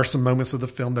 There are some moments of the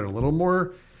film that are a little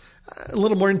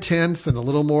more intense and a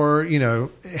little more,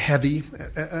 heavy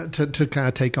to kind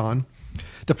of take on.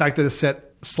 The fact that it's set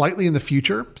slightly in the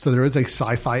future, so there is a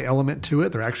sci-fi element to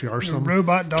it. There actually are some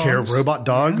robot dogs.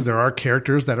 Yeah. There are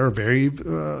characters that are very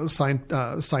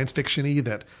science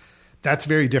fiction-y. That's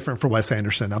very different for Wes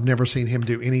Anderson. I've never seen him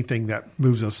do anything that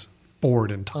moves us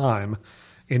forward in time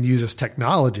and uses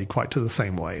technology quite to the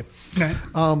same way. Okay.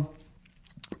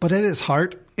 But at its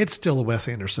heart, it's still a Wes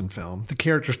Anderson film. The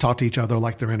characters talk to each other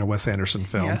like they're in a Wes Anderson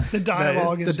film. Yeah, the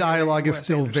dialogue is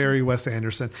still very Wes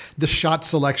Anderson. The shot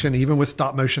selection, even with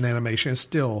stop motion animation, is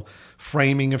still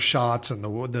framing of shots and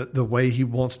the way he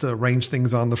wants to arrange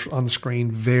things on the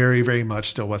screen. Very, very much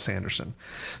still Wes Anderson.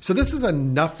 So this is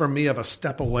enough for me of a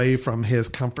step away from his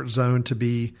comfort zone to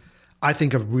be, I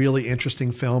think, a really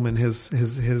interesting film in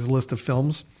his list of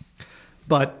films.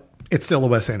 But it's still a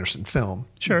Wes Anderson film.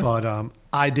 Sure. But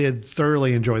I did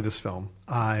thoroughly enjoy this film.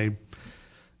 I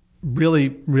really,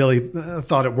 really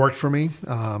thought it worked for me,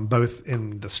 both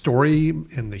in the story,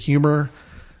 in the humor,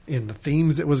 in the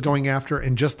themes it was going after,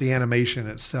 and just the animation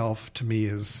itself to me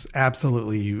is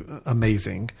absolutely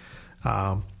amazing.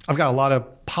 I've got a lot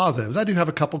of positives. I do have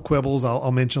a couple quibbles.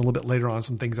 I'll mention a little bit later on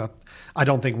some things I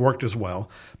don't think worked as well.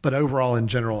 But overall, in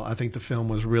general, I think the film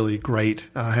was really great.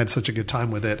 I had such a good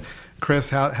time with it. Chris,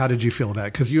 how did you feel about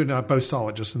it? Because you and I both saw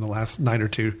it just in the last night or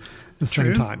two at the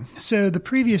same time. So the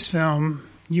previous film,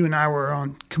 you and I were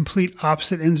on complete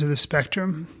opposite ends of the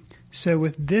spectrum. So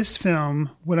with this film,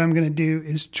 what I'm going to do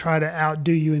is try to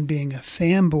outdo you in being a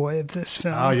fanboy of this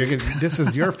film. Oh, this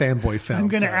is your fanboy film. I'm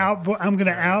going to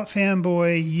out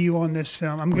fanboy you on this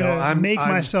film. I'm going to make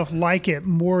myself like it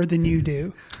more than you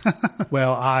do.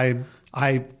 Well,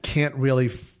 I can't really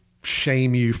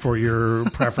shame you for your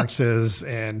preferences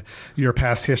and your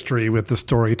past history with the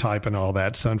story type and all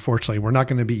that. So unfortunately, we're not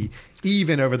going to be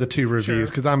even over the two reviews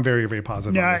because I'm very, very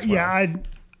positive on this one. Yeah,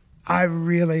 I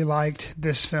really liked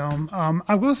this film.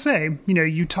 I will say,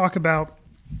 you talk about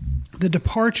the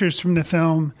departures from the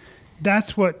film.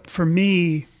 That's what, for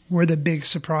me, were the big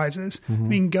surprises. I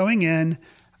mean, going in,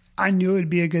 I knew it would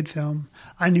be a good film.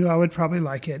 I knew I would probably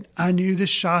like it. I knew the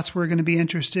shots were going to be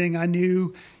interesting. I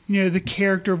knew, the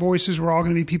character voices were all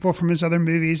going to be people from his other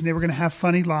movies, and they were going to have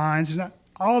funny lines. And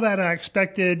all that I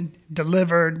expected,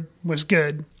 delivered, was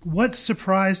good. What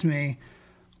surprised me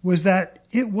was that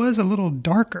it was a little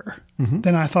darker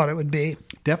than I thought it would be.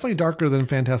 Definitely darker than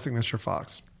Fantastic Mr.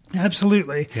 Fox.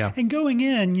 Absolutely. Yeah. And going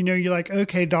in, you're like,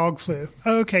 okay, dog flu.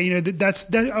 Okay, that's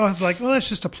I was like, well, that's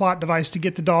just a plot device to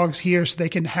get the dogs here so they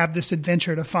can have this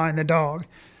adventure to find the dog.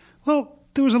 Well,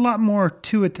 there was a lot more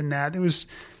to it than that. There was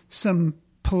some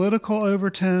political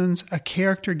overtones. A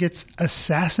character gets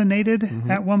assassinated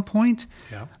at one point.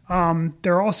 Yeah.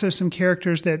 There are also some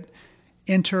characters that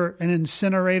enter an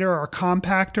incinerator or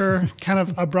compactor kind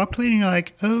of abruptly, and you're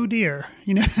like, oh dear.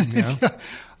 Yeah.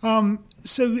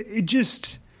 So it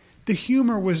just... The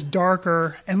humor was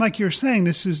darker, and like you're saying,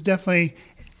 this is definitely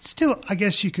still, I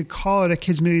guess you could call it a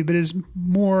kids movie, but is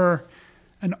more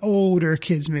an older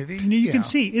kids movie. You can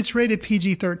see it's rated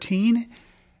PG-13,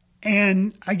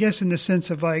 and I guess in the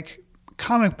sense of like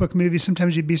comic book movies,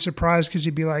 sometimes you'd be surprised because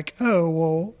you'd be like, oh,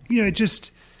 well, it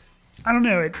just, I don't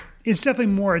know, it's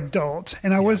definitely more adult,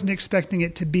 and I wasn't expecting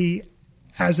it to be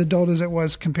as adult as it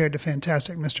was compared to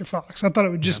Fantastic Mr. Fox. I thought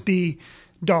it would just be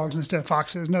dogs instead of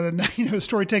foxes. And other than that,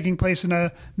 story taking place in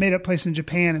a made-up place in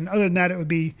Japan. And other than that, it would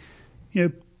be,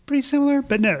 pretty similar.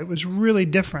 But no, it was really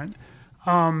different.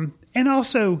 And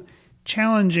also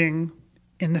challenging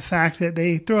in the fact that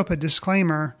they throw up a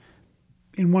disclaimer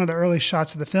in one of the early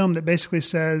shots of the film that basically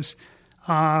says,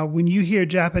 when you hear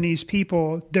Japanese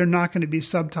people, they're not going to be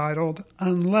subtitled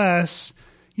unless,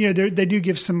 they do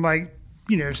give some some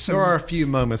there are a few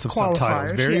moments of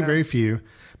subtitles, very, very few.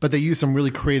 But they use some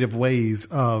really creative ways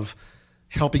of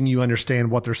helping you understand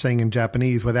what they're saying in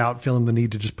Japanese without feeling the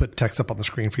need to just put text up on the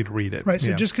screen for you to read it. Right.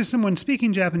 So just because someone's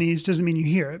speaking Japanese doesn't mean you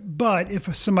hear it. But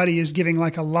if somebody is giving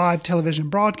like a live television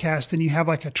broadcast, then you have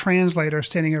like a translator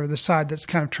standing over the side that's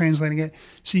kind of translating it.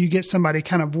 So you get somebody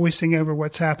kind of voicing over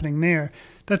what's happening there.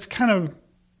 That's kind of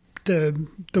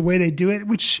the way they do it,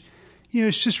 which,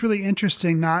 it's just really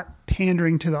interesting, not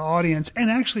pandering to the audience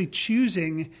and actually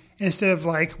choosing, instead of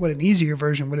like what an easier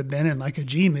version would have been in like a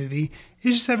G movie,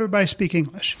 is just have everybody speak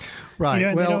English. Right.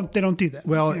 And they don't do that.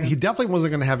 Well, he definitely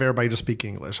wasn't going to have everybody just speak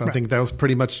English. I think that was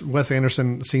pretty much Wes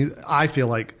Anderson. I feel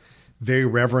like very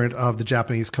reverent of the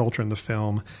Japanese culture in the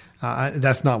film.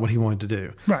 That's not what he wanted to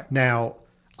do. Right. Now,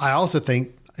 I also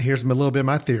think, here's a little bit of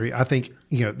my theory. I think,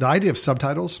 the idea of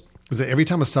subtitles is that every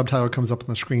time a subtitle comes up on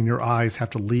the screen, your eyes have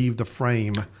to leave the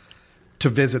frame to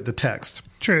visit the text.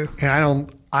 True.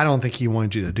 And I don't think he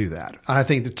wanted you to do that. I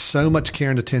think that so much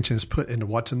care and attention is put into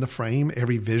what's in the frame,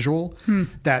 every visual,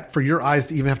 that for your eyes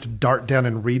to even have to dart down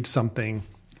and read something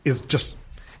is just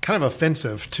kind of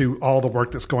offensive to all the work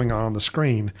that's going on the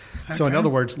screen. Okay. So in other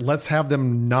words, let's have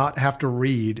them not have to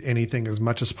read anything as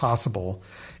much as possible.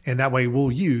 And that way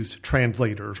we'll use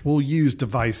translators. We'll use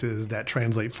devices that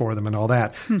translate for them and all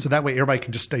that. So that way everybody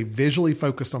can just stay visually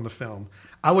focused on the film.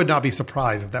 I would not be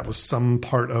surprised if that was some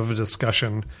part of a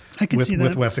discussion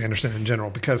with Wes Anderson in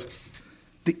general, because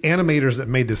the animators that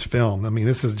made this film,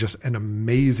 this is just an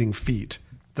amazing feat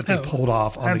that they pulled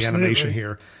off on the animation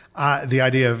here. The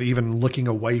idea of even looking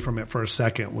away from it for a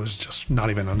second was just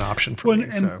not even an option for me.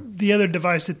 And the other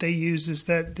device that they use is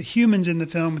that the humans in the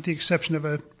film, with the exception of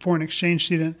a foreign exchange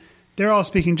student, they're all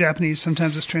speaking Japanese.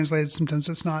 Sometimes it's translated, sometimes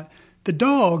it's not. The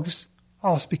dogs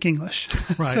all speak English.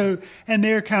 Right. And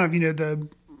they're kind of, the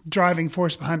driving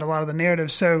force behind a lot of the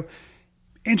narrative. So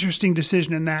interesting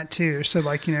decision in that too. So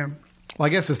Well, I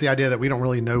guess it's the idea that we don't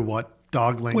really know what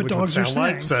dog language would sound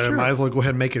like. So might as well go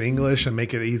ahead and make it English and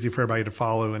make it easy for everybody to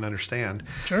follow and understand.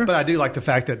 Sure. But I do like the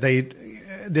fact that they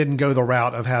didn't go the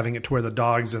route of having it to where the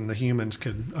dogs and the humans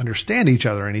could understand each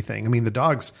other or anything. The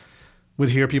dogs would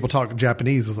hear people talk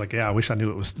Japanese. It's like, I wish I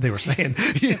knew what they were saying.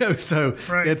 So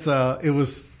right.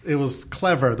 It was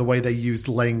clever the way they used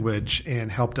language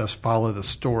and helped us follow the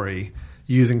story,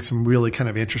 using some really kind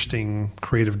of interesting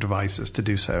creative devices to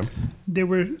do so. There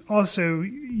were also,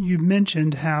 you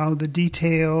mentioned how the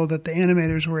detail that the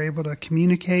animators were able to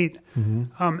communicate.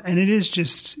 And it is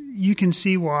just, you can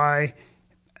see why,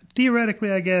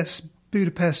 theoretically, I guess,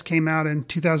 Budapest came out in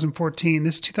 2014.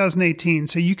 This is 2018.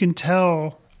 So you can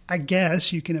tell, I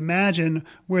guess, you can imagine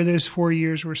where those 4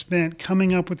 years were spent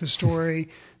coming up with the story,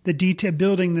 the detail,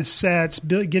 building the sets,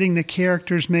 getting the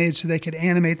characters made so they could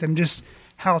animate them, just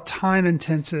how time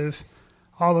intensive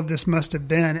all of this must have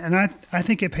been. And I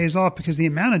think it pays off because the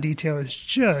amount of detail is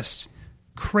just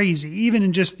crazy. Even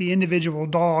in just the individual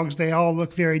dogs, they all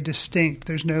look very distinct.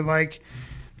 There's no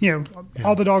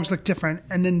all the dogs look different.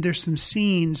 And then there's some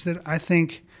scenes that I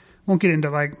think won't get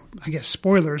into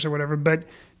spoilers or whatever, but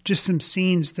just some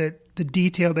scenes that the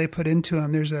detail they put into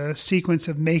them. There's a sequence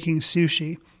of making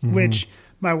sushi, which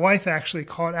my wife actually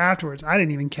caught afterwards. I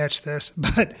didn't even catch this,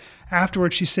 but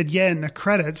afterwards she said, yeah, in the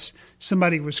credits,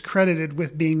 somebody was credited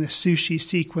with being the sushi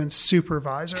sequence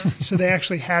supervisor. So they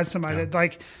actually had somebody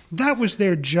that was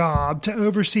their job, to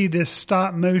oversee this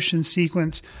stop motion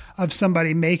sequence of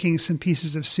somebody making some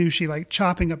pieces of sushi, like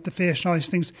chopping up the fish and all these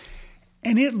things.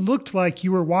 And it looked like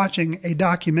you were watching a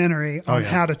documentary on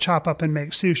how to chop up and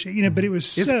make sushi, but it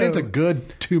spent a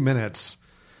good 2 minutes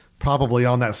probably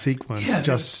on that sequence.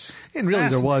 And really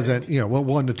there wasn't,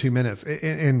 1 to 2 minutes.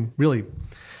 And really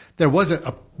there wasn't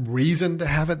a reason to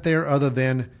have it there other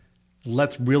than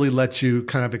let's really let you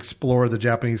kind of explore the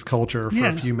Japanese culture for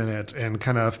a few minutes and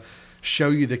kind of show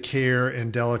you the care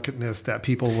and delicateness that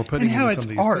people were putting into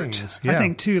some of these things. I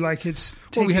think too,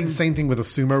 we had the same thing with a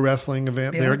sumo wrestling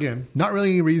event there again. Not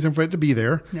really any reason for it to be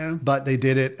there, but they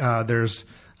did it. There's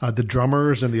the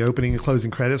drummers and the opening and closing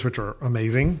credits, which are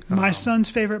amazing. My son's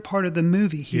favorite part of the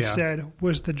movie, he said,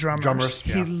 was the drummers.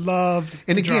 He loved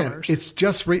and the again, drummers. it's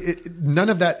just none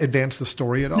of that advanced the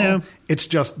story at all. No. It's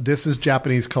just, this is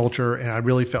Japanese culture. And I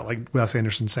really felt like Wes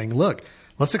Anderson saying, look,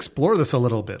 let's explore this a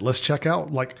little bit. Let's check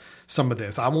out some of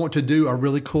this. I want to do a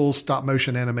really cool stop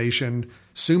motion animation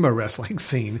sumo wrestling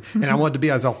scene, and I want it to be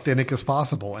as authentic as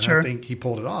possible. And I think he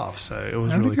pulled it off. So it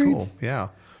was really cool. Yeah.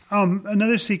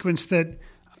 Another sequence that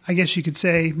I guess you could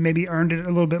say maybe earned it a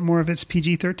little bit more of its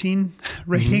PG-13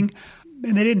 rating.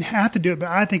 And they didn't have to do it, but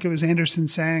I think it was Anderson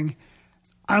saying,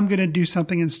 I'm going to do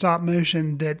something in stop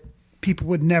motion that people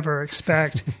would never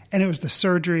expect. And it was the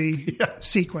surgery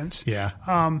sequence. Yeah.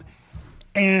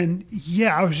 And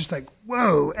I was just like,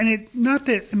 whoa. And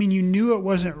you knew it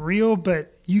wasn't real,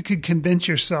 but you could convince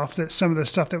yourself that some of the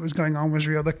stuff that was going on was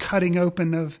real. The cutting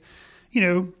open of,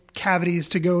 cavities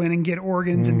to go in and get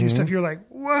organs and do stuff. You're like,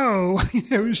 whoa.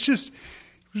 It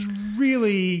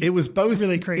was both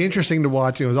really crazy. Interesting to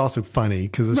watch. It was also funny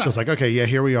because it's just like, okay,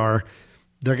 here we are.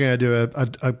 They're going to do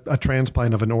a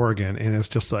transplant of an organ, and it's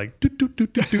just like,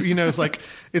 it's like,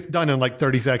 it's done in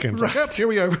 30 seconds. Right. Like, here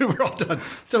we are. We're all done.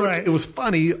 So it was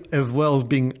funny as well as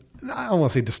being, I don't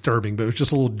want to say disturbing, but it was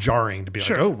just a little jarring to be like,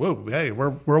 oh, whoa, hey,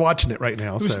 we're watching it right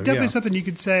now. It was definitely something you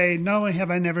could say, not only have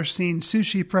I never seen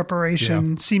sushi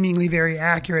preparation seemingly very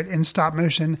accurate in stop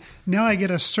motion, now I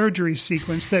get a surgery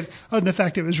sequence that, other than the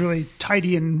fact it was really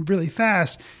tidy and really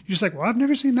fast, you're just like, well, I've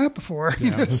never seen that before.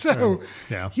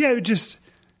 It just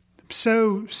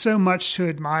so much to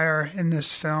admire in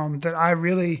this film that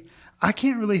I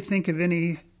can't really think of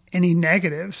any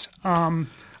negatives.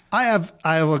 I have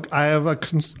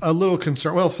a little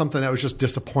concern. Well, something that was just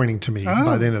disappointing to me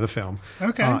by the end of the film.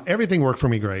 Okay. Everything worked for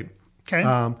me great. Okay.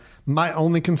 My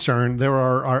only concern, there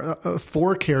are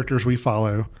 4 characters we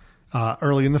follow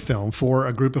early in the film,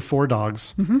 a group of 4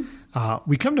 dogs.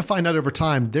 We come to find out over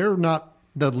time they're not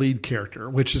the lead character,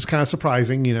 which is kind of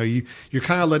surprising. You're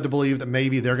kind of led to believe that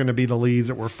maybe they're going to be the leads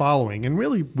that we're following, and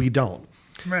really we don't.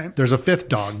 Right. There's a 5th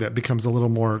dog that becomes a little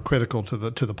more critical to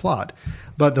the plot,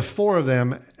 but the 4 of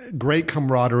them, great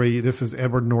camaraderie. This is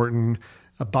Edward Norton,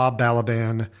 Bob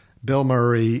Balaban, Bill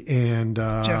Murray, and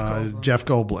Jeff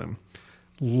Goldblum.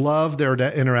 Love their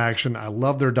interaction. I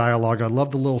love their dialogue. I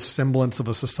love the little semblance of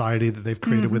a society that they've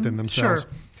created within themselves.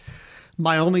 Sure.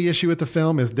 My only issue with the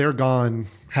film is they're gone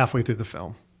halfway through the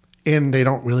film, and they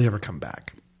don't really ever come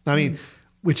back. I mean,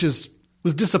 which was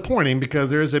disappointing because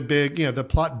there is a big, the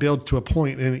plot builds to a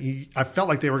point, and I felt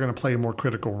like they were going to play a more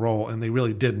critical role, and they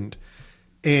really didn't.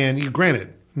 And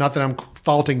granted, not that I'm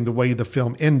faulting the way the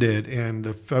film ended and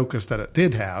the focus that it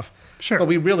did have, but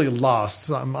we really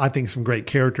lost, I think, some great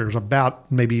characters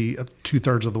about maybe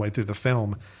 2/3 of the way through the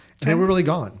film, and they were really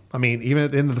gone. I mean, even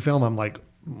at the end of the film, I'm like,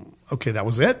 okay, that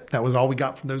was it? That was all we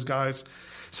got from those guys?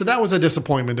 So that was a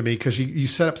disappointment to me because you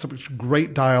set up such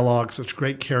great dialogue, such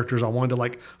great characters. I wanted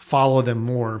to follow them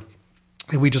more,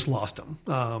 and we just lost them.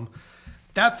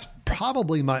 That's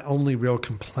probably my only real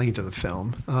complaint of the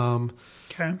film.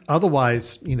 Okay.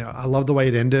 Otherwise, I love the way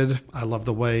it ended. I love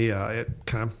the way it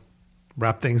kind of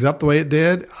wrapped things up the way it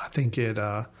did. I think it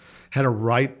had a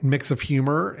right mix of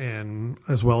humor and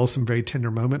as well as some very tender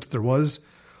moments. There was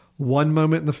one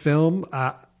moment in the film,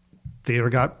 theater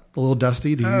got a little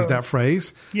dusty, to use that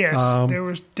phrase. Yes, there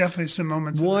was definitely some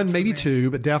moments. One, maybe two,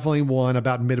 but definitely one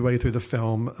about midway through the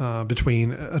film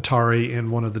between Atari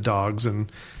and one of the dogs.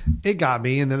 And it got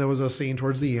me. And then there was a scene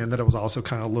towards the end that it was also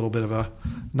kind of a little bit of a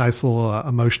nice little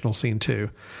emotional scene too.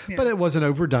 Yeah. But it wasn't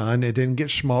overdone. It didn't get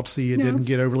schmaltzy. It didn't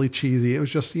get overly cheesy. It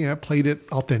was just, played it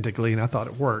authentically, and I thought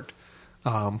it worked.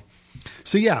 I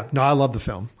love the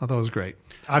film. I thought it was great.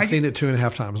 I've seen it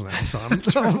 2.5 times now, so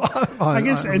I'm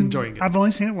enjoying it. I've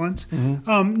only seen it once.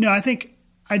 Mm-hmm. I think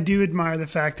I do admire the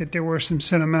fact that there were some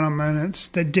sentimental moments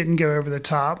that didn't go over the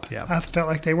top. Yeah. I felt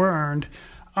like they were earned.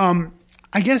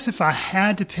 I guess if I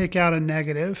had to pick out a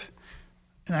negative,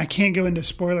 and I can't go into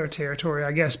spoiler territory,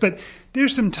 I guess, but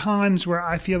there's some times where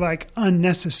I feel like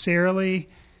unnecessarily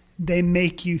they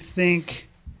make you think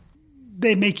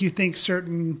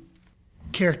certain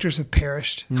characters have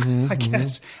perished, I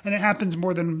guess. And it happens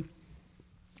more than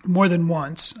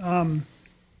once. And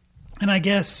I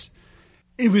guess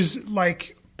it was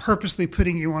like purposely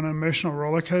putting you on an emotional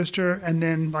roller coaster and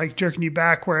then like jerking you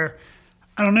back where,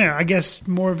 I don't know, I guess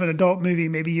more of an adult movie,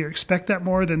 maybe you expect that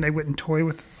more than they wouldn't toy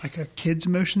with like a kid's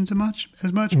emotions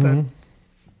as much. But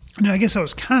I guess I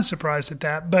was kind of surprised at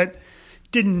that, but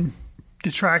didn't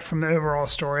detract from the overall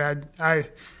story. I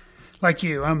like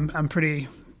you, I'm pretty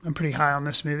high on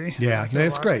this movie. Yeah,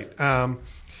 it's great.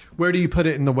 Where do you put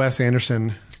it in the Wes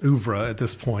Anderson oeuvre at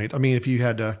this point? I mean, if you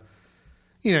had to,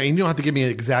 you don't have to give me an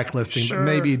exact listing, but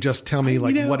maybe just tell me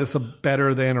what is a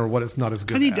better than or what is not as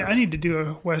good I need to do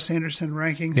a Wes Anderson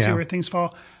ranking, see where things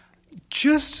fall.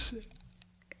 It's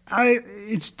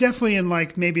definitely in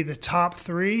like maybe the top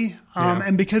 3.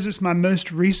 And because it's my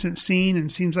most recent scene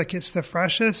and seems like it's the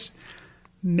freshest,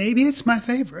 maybe it's my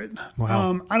favorite.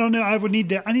 Wow. I don't know. I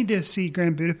need to see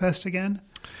Grand Budapest again.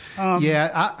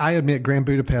 I admit Grand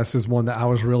Budapest is one that I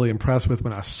was really impressed with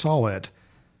when I saw it.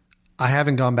 I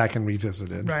haven't gone back and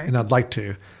revisited, and I'd like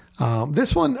to.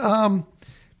 This one,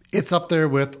 it's up there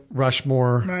with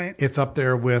Rushmore. Right. It's up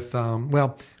there with,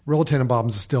 Royal Tenenbaums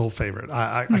is still a favorite.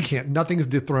 I can't, nothing's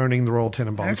dethroning the Royal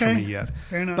Tenenbaums for me yet.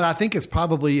 Fair enough. But I think it's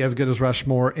probably as good as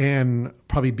Rushmore and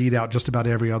probably beat out just about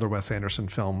every other Wes Anderson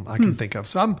film I can think of.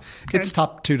 So it's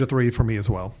top 2 to 3 for me as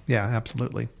well. Yeah,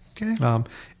 absolutely. Okay.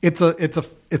 It's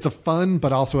a fun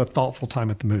but also a thoughtful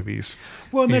time at the movies.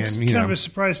 Well, and that's kind of a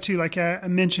surprise too. Like I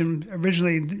mentioned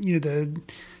originally,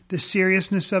 the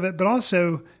seriousness of it, but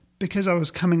also because I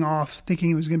was coming off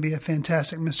thinking it was going to be a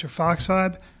fantastic Mr. Fox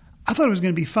vibe, I thought it was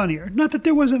going to be funnier. Not that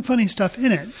there wasn't funny stuff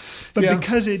in it, but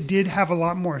because it did have a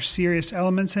lot more serious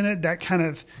elements in it, that kind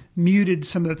of muted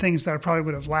some of the things that I probably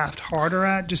would have laughed harder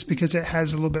at just because it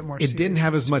has a little bit more It didn't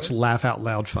have as much laugh out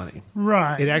loud funny.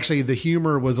 Right. It actually, the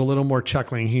humor was a little more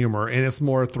chuckling humor, and it's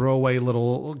more throwaway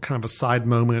little kind of aside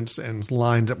moments and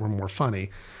lines that were more funny.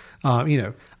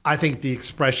 I think the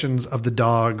expressions of the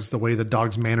dogs, the way the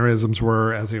dogs' mannerisms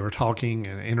were as they were talking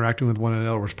and interacting with one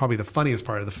another was probably the funniest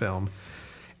part of the film.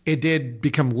 It did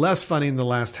become less funny in the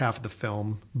last half of the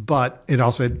film, but it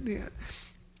also,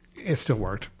 it still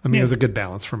worked. I mean, it was a good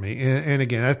balance for me. And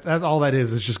again, that's all that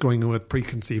is just going in with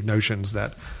preconceived notions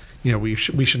that, we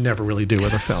should never really do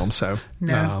with a film. So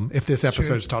if this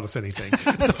episode's taught us anything,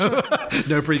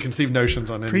 no preconceived notions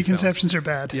on any preconceptions films. are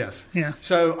bad. Yes. Yeah.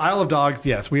 So Isle of Dogs,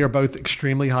 yes, we are both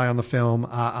extremely high on the film.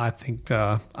 I think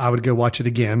I would go watch it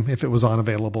again if it was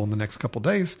unavailable in the next couple of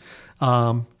days.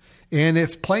 And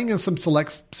it's playing in some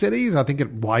select cities. I think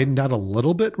it widened out a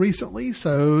little bit recently,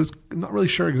 so I'm not really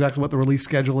sure exactly what the release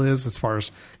schedule is as far as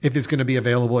if it's going to be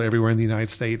available everywhere in the United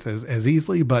States as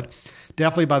easily. But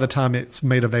definitely by the time it's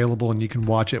made available and you can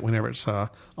watch it whenever it's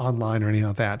online or anything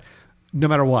like that, no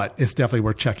matter what, it's definitely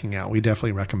worth checking out. We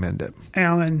definitely recommend it.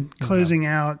 Alan, closing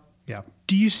out, yeah.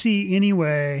 Do you see any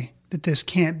way that this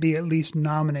can't be at least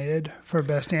nominated for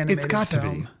Best Animated Film? It's got to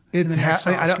be. In the next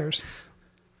Oscars?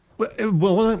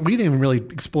 Well, we didn't really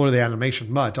explore the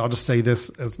animation much. I'll just say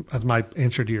this as my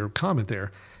answer to your comment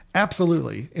there.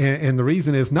 Absolutely. And the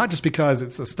reason is not just because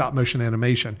it's a stop motion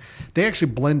animation. They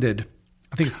actually blended,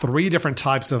 I think, 3 different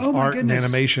types of art and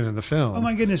animation in the film. Oh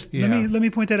my goodness. Yeah. Let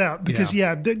me point that out because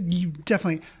you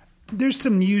definitely, there's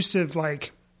some use of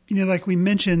like we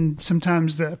mentioned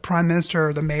sometimes the prime minister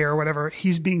or the mayor or whatever,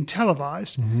 he's being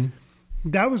televised. Mm-hmm.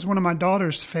 That was one of my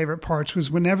daughter's favorite parts was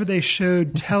whenever they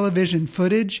showed television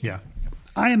footage. Yeah.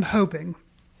 I am hoping,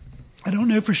 I don't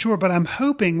know for sure, but I'm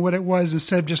hoping what it was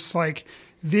instead of just like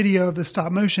video of the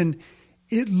stop motion,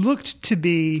 it looked to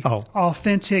be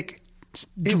authentic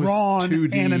drawn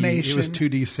 2D, animation. It was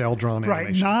 2D cell drawn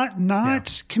animation. Right.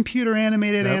 Not computer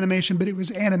animated animation, but it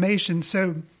was animation.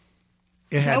 So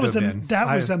It had to have been.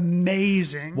 That was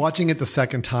amazing. Watching it the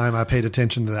second time, I paid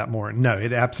attention to that more. No,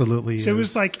 it absolutely is. So it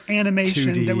was like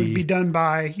animation 2D. that would be done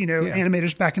by,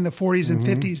 animators back in the 40s and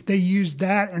 50s. They used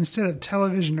that instead of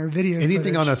television or video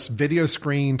Anything footage. on a video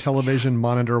screen, television,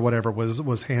 monitor, whatever,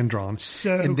 was hand-drawn.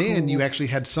 And then you actually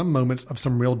had some moments of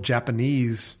some real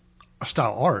Japanese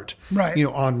style art, right?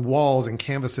 On walls and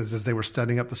canvases as they were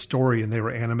setting up the story and they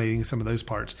were animating some of those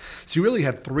parts. So you really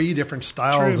had 3 different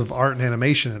styles of art and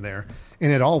animation in there,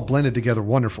 and it all blended together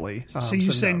wonderfully. So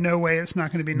you say no way it's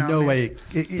not going to be nominated? No way.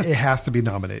 It has to be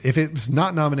nominated. If it was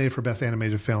not nominated for Best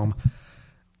Animated Film,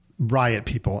 riot,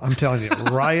 people. I'm telling you,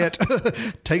 riot,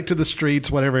 take to the streets,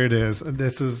 whatever it is.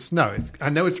 I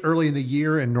know it's early in the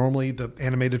year and normally the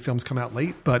animated films come out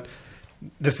late, but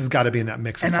this has got to be in that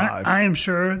mix of 5. I am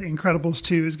sure The Incredibles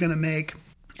 2 is going to make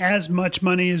as much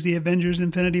money as the Avengers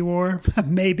Infinity War,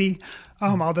 maybe,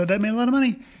 although that made a lot of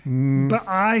money. But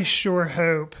I sure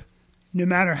hope, no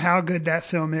matter how good that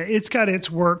film is, it's got its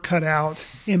work cut out,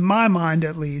 in my mind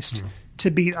at least, to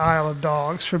beat Isle of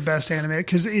Dogs for Best Animated,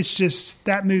 because it's just,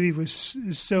 that movie was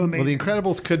so amazing. Well, The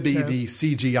Incredibles could be the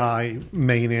CGI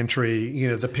main entry,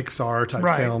 the Pixar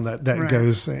type film that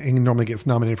goes and normally gets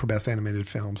nominated for Best Animated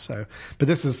Film. So, but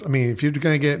this is, if you're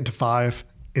going to get into 5,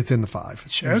 it's in the 5.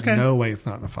 Sure, There's no way it's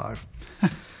not in the 5.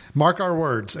 Mark our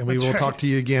words, and we will talk to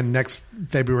you again next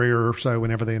February or so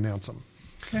whenever they announce them.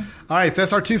 Okay. All right, so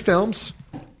that's our 2 films.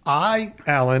 I,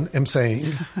 Alan, am saying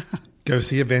go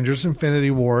see Avengers Infinity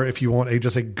War if you want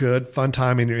just a good, fun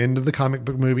time and you're into the comic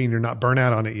book movie and you're not burnt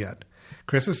out on it yet.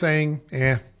 Chris is saying,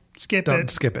 skip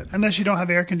it. Unless you don't have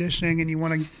air conditioning and you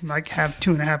want to have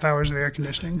 2.5 hours of air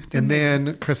conditioning. And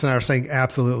then Chris and I are saying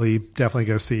absolutely, definitely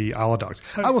go see Isle of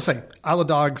Dogs. I will say Isle of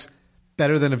Dogs,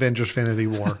 better than Avengers Infinity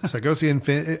War. So go see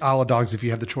Isle of Dogs if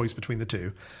you have the choice between the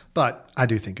 2. But I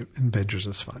do think Avengers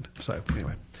is fun. So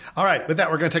anyway. All right. With that,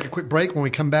 we're going to take a quick break. When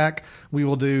we come back, we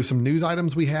will do some news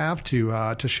items we have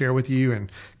to share with you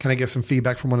and kind of get some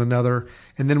feedback from one another.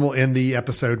 And then we'll end the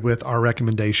episode with our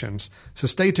recommendations. So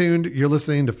stay tuned. You're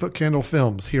listening to Footcandle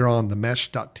Films here on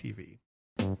themesh.tv.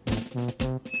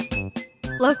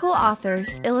 Local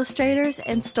authors, illustrators,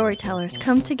 and storytellers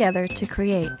come together to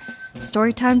create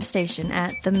Storytime Station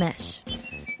at The Mesh.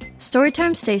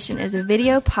 Storytime Station is a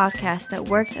video podcast that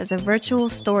works as a virtual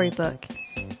storybook.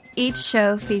 Each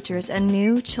show features a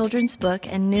new children's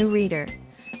book and new reader.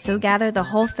 So gather the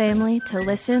whole family to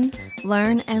listen,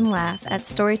 learn, and laugh at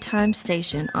Storytime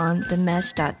Station on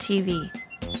themesh.tv.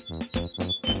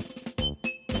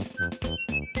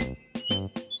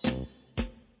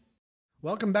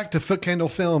 Welcome back to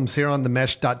Footcandle Films here on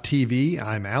themesh.tv.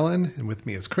 I'm Alan, and with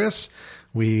me is Chris.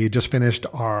 We just finished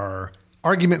our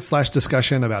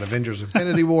argument/discussion about Avengers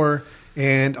Infinity War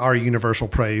and our universal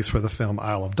praise for the film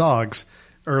Isle of Dogs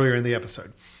earlier in the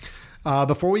episode.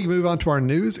 Before we move on to our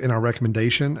news and our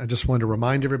recommendation, I just wanted to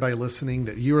remind everybody listening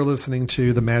that you are listening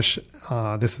to The Mesh.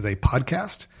 This is a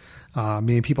podcast.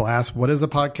 Many people ask, what is a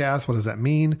podcast? What does that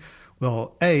mean?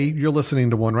 Well, A, you're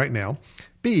listening to one right now.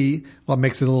 B, what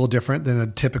makes it a little different than a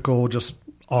typical just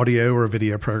audio or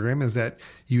video program is that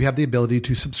you have the ability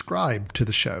to subscribe to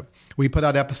the show. We put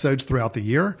out episodes throughout the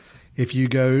year. If you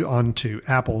go onto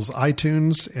Apple's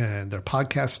iTunes and their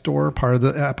podcast store, part of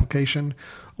the application,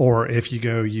 or if you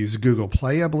go use Google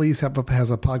Play, I believe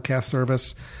has a podcast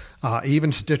service.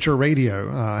 Even Stitcher Radio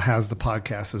has the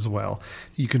podcast as well.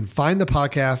 You can find the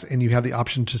podcast and you have the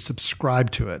option to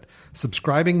subscribe to it.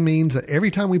 Subscribing means that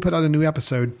every time we put out a new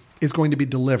episode, it's going to be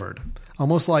delivered,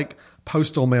 almost like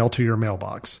postal mail to your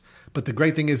mailbox. But the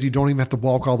great thing is you don't even have to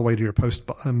walk all the way to your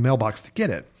mailbox to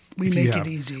get it. We make it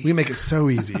easy. We make it so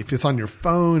easy. If it's on your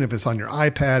phone, if it's on your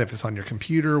iPad, if it's on your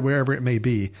computer, wherever it may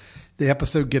be, the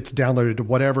episode gets downloaded to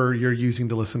whatever you're using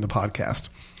to listen to podcast.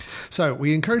 So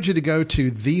we encourage you to go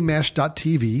to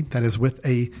themesh.tv. That is with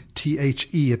a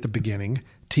THE at the beginning,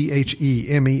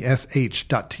 THEMESH.tv,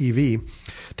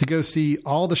 to go see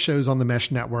all the shows on the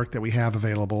Mesh Network that we have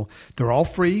available. They're all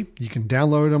free. You can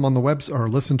download them on the web or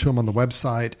listen to them on the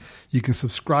website. You can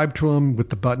subscribe to them with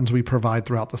the buttons we provide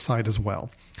throughout the site as well.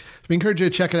 So we encourage you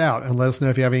to check it out and let us know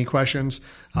if you have any questions.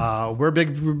 We're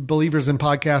big believers in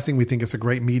podcasting. We think it's a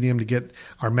great medium to get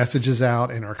our messages out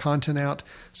and our content out.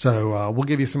 So we'll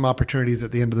give you some opportunities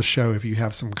at the end of the show. If you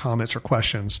have some comments or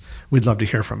questions, we'd love to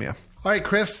hear from you. All right,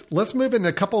 Chris, let's move into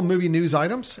a couple of movie news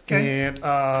items. Okay. And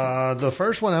the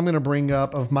first one I'm going to bring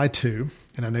up of my 2,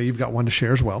 and I know you've got one to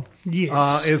share as well,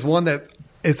 is one that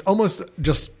is almost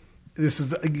just, this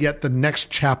is yet the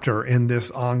next chapter in this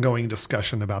ongoing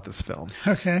discussion about this film.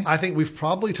 Okay. I think we've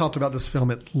probably talked about this film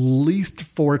at least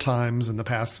 4 times in the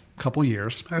past couple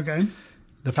years. Okay.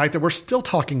 The fact that we're still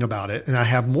talking about it, and I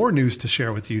have more news to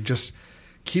share with you, just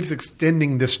keeps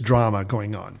extending this drama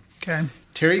going on. Okay.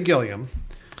 Terry Gilliam,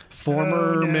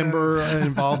 former member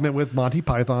involvement with Monty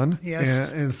Python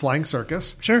and Flying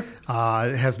Circus. Sure.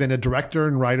 Has been a director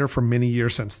and writer for many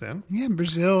years since then. Yeah,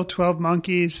 Brazil, 12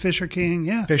 Monkeys, Fisher King.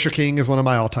 Yeah. Fisher King is one of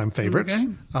my all-time favorites.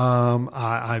 Okay.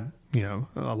 I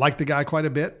like the guy quite a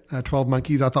bit. 12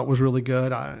 Monkeys I thought was really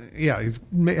good. He's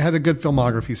had a good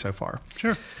filmography so far.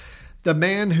 Sure. The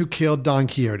Man Who Killed Don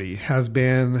Quixote has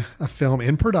been a film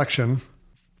in production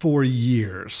for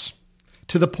years,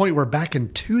 to the point where back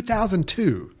in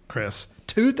 2002, Chris,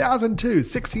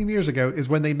 16 years ago, is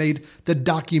when they made the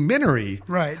documentary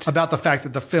about the fact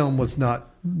that the film was not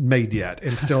made yet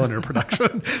and still under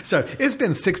production. So it's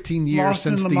been 16 years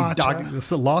since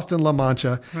Lost in La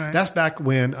Mancha. Right. That's back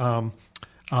when Johnny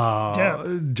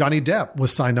Depp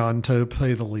was signed on to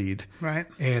play the lead. Right.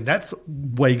 And that's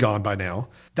way gone by now.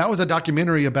 That was a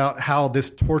documentary about how this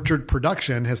tortured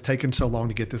production has taken so long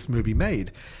to get this movie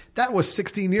made. That was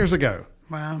 16 years ago.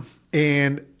 Wow.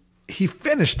 And he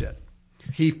finished it.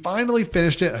 He finally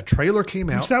finished it. A trailer came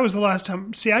out. So that was the last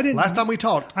time. See, last time we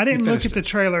talked. I didn't look at the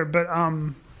trailer, but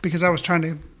because I was trying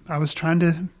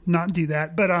to not do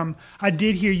that. But I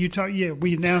did hear you talk. Yeah,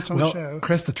 we announced on the show.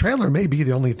 Chris, the trailer may be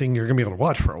the only thing you're going to be able to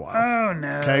watch for a while. Oh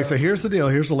no. Okay, so here's the deal.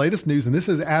 Here's the latest news, and this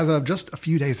is as of just a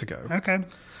few days ago. Okay.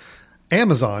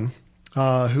 Amazon,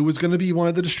 who was going to be one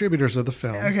of the distributors of the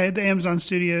film. Okay, the Amazon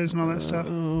Studios and all that stuff.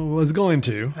 Was going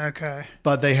to. Okay.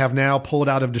 But they have now pulled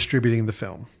out of distributing the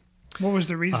film. What was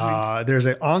the reasoning? There's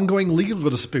an ongoing legal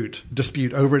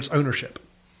dispute over its ownership.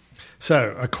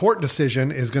 So a court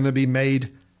decision is going to be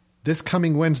made this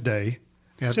coming Wednesday.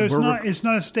 So it's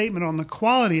not a statement on the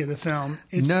quality of the film.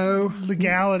 It's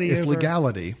legality. It's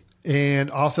legality. And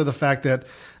also the fact that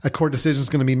a court decision is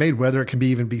going to be made whether it can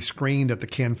even be screened at the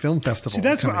Cannes Film Festival. See,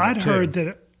 that's what I'd heard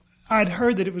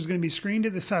that it was going to be screened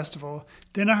at the festival.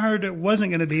 Then I heard it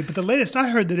wasn't going to be. But the latest I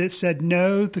heard that it said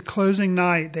no, the closing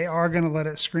night they are going to let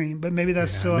it screen. But maybe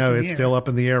that's still up in the air. No, it's still up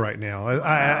in the air right now.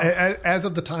 As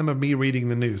of the time of me reading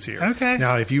the news here. Okay.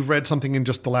 Now, if you've read something in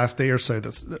just the last day or so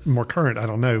that's more current, I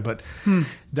don't know. But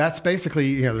that's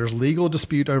basically, there's legal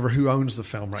dispute over who owns the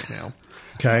film right now.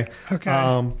 Okay.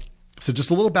 Okay. So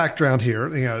just a little background here.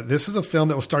 This is a film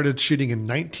that was started shooting in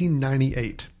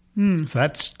 1998. So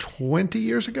that's 20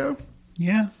 years ago.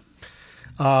 Yeah.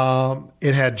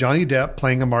 It had Johnny Depp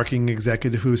playing a marketing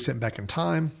executive who was sent back in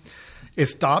time. It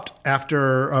stopped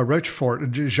after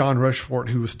Jean Rochefort,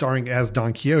 who was starring as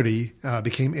Don Quixote,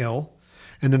 became ill.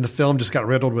 And then the film just got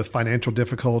riddled with financial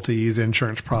difficulties,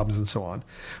 insurance problems, and so on.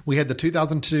 We had the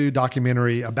 2002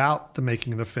 documentary about the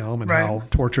making of the film and how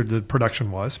tortured the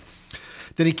production was.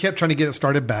 Then he kept trying to get it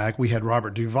started back. We had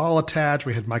Robert Duvall attached.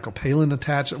 We had Michael Palin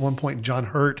attached at one point, John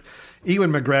Hurt,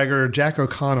 Ewan McGregor, Jack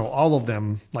O'Connell, all of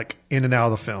them like in and out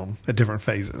of the film at different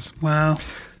phases. Wow.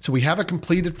 So we have a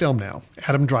completed film now.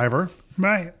 Adam Driver,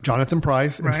 Jonathan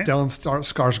Pryce, and Stellan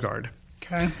Skarsgård.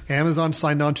 Okay. Amazon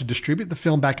signed on to distribute the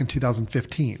film back in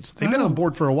 2015. So they've been on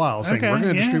board for a while saying, we're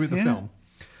going to distribute the film.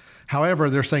 However,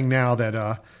 they're saying now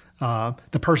that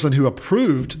the person who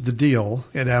approved the deal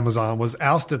at Amazon was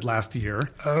ousted last year.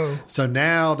 Oh. So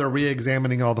now they're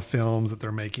re-examining all the films that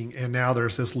they're making. And now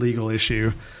there's this legal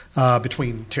issue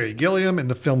between Terry Gilliam and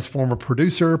the film's former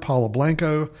producer, Paula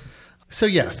Blanco. So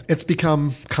yes, it's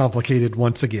become complicated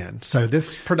once again. So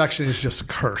this production is just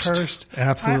cursed.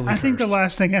 Absolutely I think the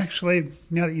last thing, actually,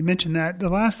 now that you mentioned that, the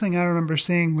last thing I remember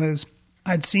seeing was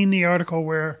I'd seen the article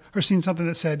or seen something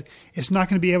that said it's not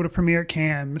going to be able to premiere at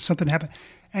Cannes. Something happened.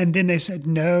 And then they said,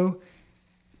 no,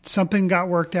 something got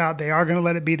worked out. They are going to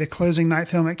let it be the closing night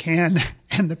film at Cannes.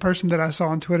 And the person that I saw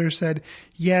on Twitter said,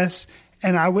 yes,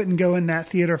 and I wouldn't go in that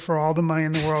theater for all the money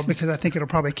in the world because I think it'll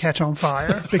probably catch on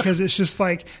fire because it's just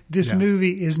like this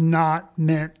movie is not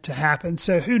meant to happen.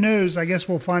 So who knows? I guess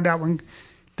we'll find out when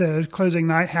the closing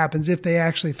night happens if they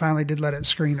actually finally did let it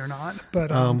screen or not.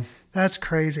 But that's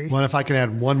crazy. Well, if I can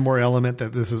add one more element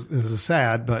that this is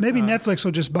sad, but maybe Netflix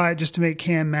will just buy it just to make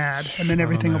Cannes mad, and then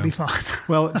everything will be fine.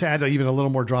 Well, to add even a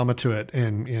little more drama to it,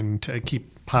 and to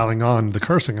keep piling on the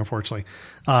cursing, unfortunately,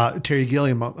 Terry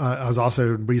Gilliam has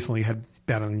also recently had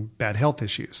bad health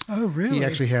issues. Oh, really? He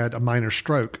actually had a minor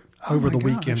stroke over the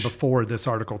weekend before this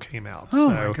article came out. Oh,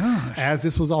 my gosh. As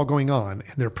this was all going on,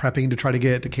 and they're prepping to try to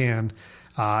get it to Cannes,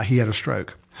 he had a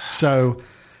stroke. So.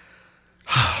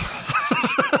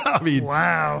 I mean,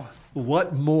 wow.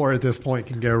 What more at this point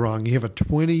can go wrong? You have a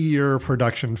 20-year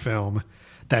production film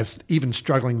that's even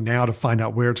struggling now to find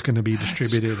out where it's going to be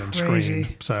distributed and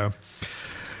screened. So,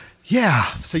 yeah.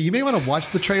 So you may want to watch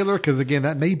the trailer because, again,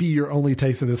 that may be your only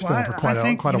taste of this film for quite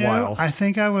a while. I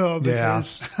think I will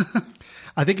because...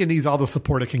 I think it needs all the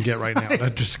support it can get right now to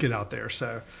just get out there.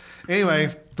 So,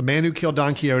 Anyway, The Man Who Killed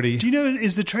Don Quixote. Do you know,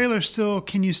 is the trailer still,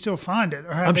 can you still find it?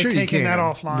 Or have I'm they sure you taken can. that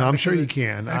offline? No, I'm sure you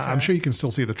can. Okay. I'm sure you can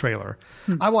still see the trailer.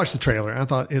 I watched the trailer. I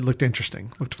thought it looked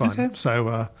interesting, looked fun. Okay.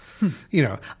 So,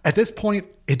 at this point,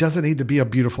 it doesn't need to be a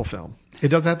beautiful film. It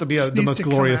doesn't have to be the most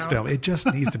glorious film. It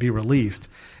just needs to be released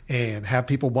and have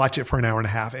people watch it for an hour and a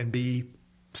half and be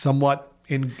somewhat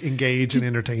engaged and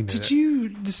entertained. Did you,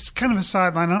 this is kind of a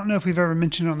sideline, I don't know if we've ever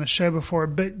mentioned it on the show before,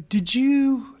 but did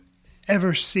you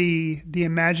ever see The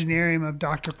Imaginarium of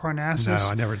Dr. Parnassus?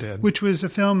 No, I never did. Which was a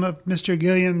film of Mr.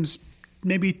 Gilliam's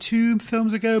maybe 2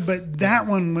 films ago, but that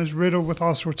one was riddled with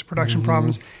all sorts of production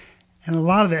problems. And a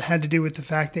lot of it had to do with the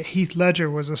fact that Heath Ledger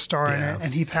was a star in it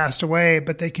and he passed away,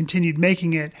 but they continued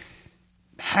making it,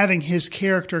 having his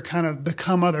character kind of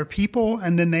become other people.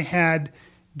 And then they had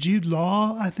Jude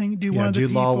Law, I think, do one of the Jude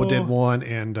people. Law did one,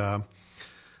 and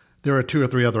there were 2 or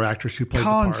 3 other actors who played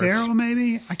Colin the parts. Farrell,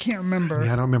 maybe? I can't remember.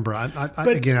 Yeah, I don't remember.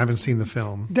 Again, I haven't seen the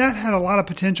film. That had a lot of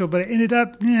potential, but it ended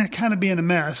up kind of being a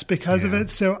mess because of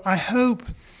it. So I hope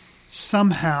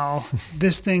somehow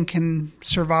this thing can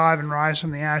survive and rise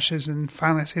from the ashes and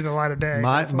finally see the light of day.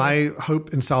 My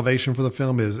hope and salvation for the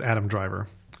film is Adam Driver.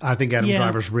 I think Adam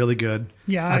Driver's really good.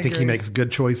 Yeah, I think agree. he makes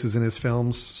good choices in his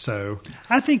films. So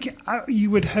I think you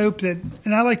would hope that,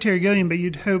 and I like Terry Gilliam, but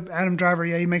you'd hope Adam Driver,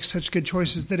 he makes such good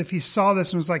choices that if he saw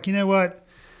this and was like, you know what,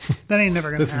 that ain't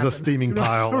never going to happen. This is a steaming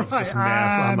pile of just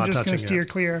mess. I'm not just going touching to steer it.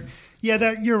 clear.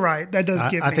 Yeah, you're right. That does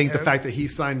give me I think hope. the fact that he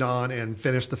signed on and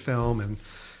finished the film, and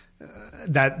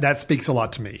that speaks a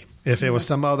lot to me. If it was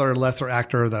some other lesser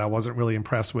actor that I wasn't really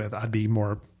impressed with, I'd be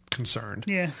more concerned.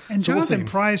 Yeah, and So we'll Jonathan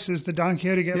see. Price is the Don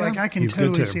Quixote guy. Like I can He's good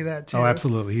totally too. see that too. Oh,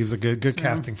 absolutely. He was a good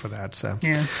casting for that. So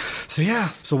Yeah.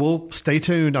 So we'll stay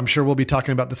tuned. I'm sure we'll be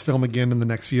talking about this film again in the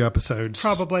next few episodes.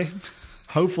 Probably.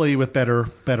 Hopefully with better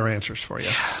answers for you.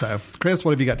 So, Chris,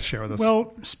 what have you got to share with us?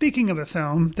 Well, speaking of a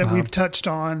film that we've touched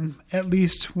on at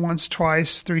least once,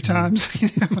 twice, 3 times,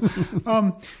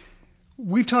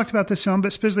 we've talked about this film,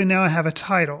 but supposedly now I have a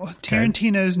title.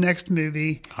 Tarantino's next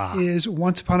movie is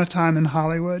Once Upon a Time in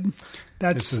Hollywood.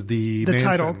 This is the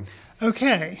title. Manson.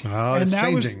 Okay. Oh, and it's that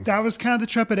changing. was kind of the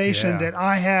trepidation that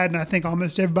I had, and I think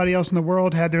almost everybody else in the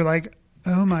world had. They're like,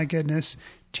 oh my goodness.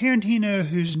 Tarantino,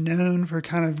 who's known for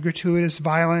kind of gratuitous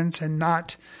violence and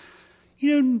not,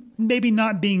 maybe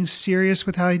not being serious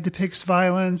with how he depicts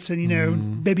violence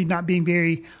and, maybe not being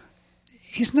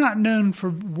he's not known for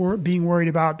being worried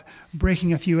about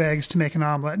breaking a few eggs to make an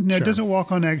omelet. No, Sure. doesn't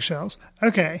walk on eggshells.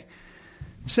 Okay.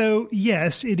 So,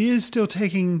 yes, it is still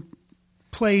taking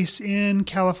place in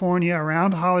California,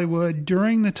 around Hollywood,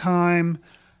 during the time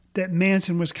that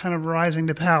Manson was kind of rising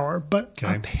to power. But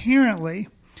apparently,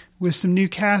 with some new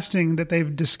casting that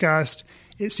they've discussed,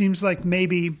 it seems like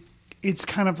maybe it's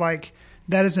kind of like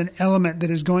that is an element that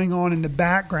is going on in the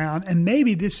background. And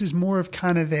maybe this is more of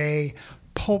kind of a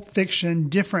Pulp Fiction,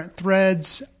 different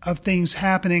threads of things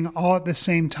happening all at the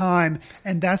same time.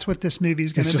 And that's what this movie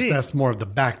is going to be. It's just that's more of the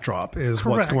backdrop is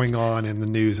what's going on in the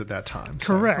news at that time.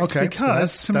 So, Correct. okay.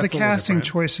 Because some of the that's a little casting different.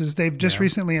 choices they've just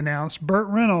recently announced, Burt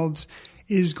Reynolds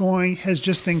has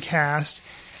just been cast.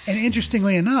 And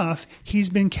interestingly enough, he's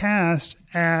been cast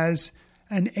as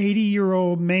an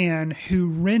 80-year-old man who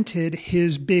rented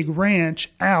his big ranch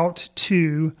out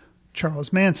to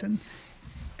Charles Manson.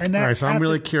 And that, all right, so I'm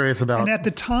really curious about. And at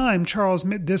the time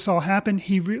this all happened,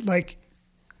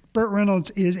 Burt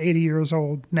Reynolds is 80 years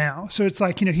old now. So it's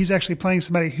like, he's actually playing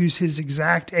somebody who's his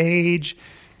exact age,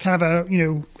 kind of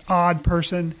a, odd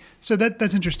person. So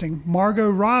that's interesting. Margot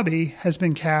Robbie has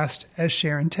been cast as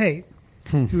Sharon Tate,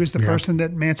 who is the person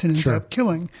that Manson ends up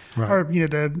killing, or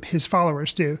his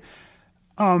followers do.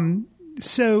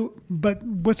 But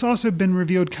what's also been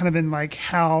revealed, kind of in like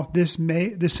how this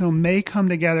film may come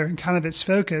together, and kind of its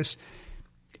focus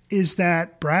is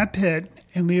that Brad Pitt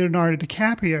and Leonardo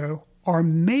DiCaprio are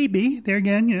maybe, there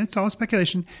again, it's all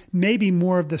speculation, maybe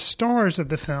more of the stars of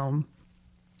the film,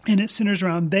 and it centers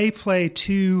around they play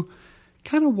 2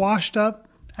 kind of washed up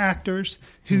actors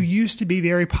who used to be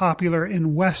very popular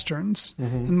in Westerns.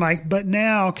 And but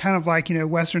now kind of like,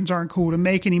 Westerns aren't cool to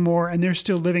make anymore, and they're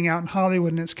still living out in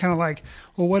Hollywood. And it's kind of like,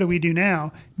 well, what do we do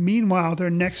now? Meanwhile, their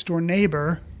next door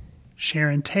neighbor,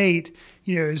 Sharon Tate,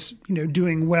 is,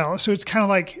 doing well. So it's kind of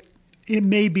like, it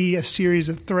may be a series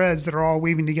of threads that are all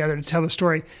weaving together to tell the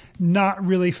story, not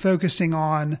really focusing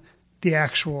on the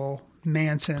actual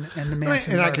Manson and the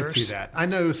Manson and murders. I can see that. I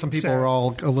know some people are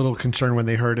all a little concerned when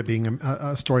they heard it being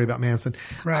a story about Manson.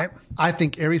 Right. I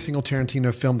think every single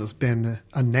Tarantino film that's been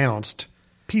announced,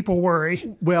 people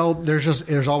worry. Well,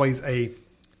 there's always a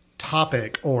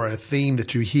topic or a theme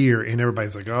that you hear, and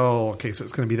everybody's like, "Oh, okay, so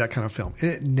it's going to be that kind of film." And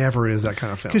it never is that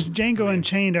kind of film. Because Django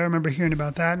Unchained, I remember hearing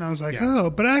about that, and I was like, "Oh,"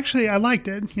 but actually, I liked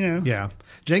it. Yeah,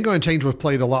 Django Unchained was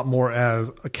played a lot more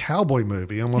as a cowboy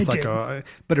movie, almost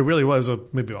but it really was a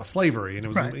movie about slavery, and it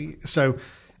was so.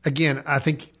 Again, I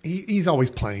think he's always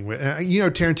playing with.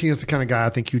 Tarantino's the kind of guy I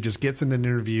think who just gets in an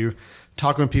interview,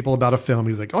 talking with people about a film.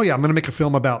 He's like, "Oh yeah, I'm going to make a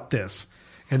film about this."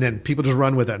 And then people just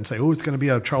run with it and say, "Oh, it's going to be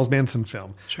a Charles Manson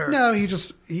film." Sure. No,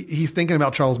 he's thinking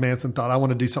about Charles Manson, thought, "I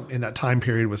want to do something in that time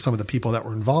period with some of the people that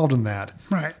were involved in that."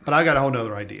 Right. But I got a whole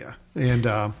nother idea. And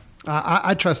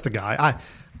I trust the guy.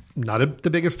 I'm not the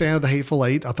biggest fan of The Hateful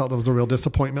Eight. I thought that was a real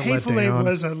disappointment. Hateful Eight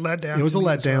was a letdown. It was a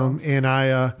letdown.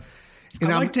 Well. And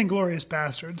I liked Inglourious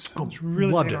Bastards. I was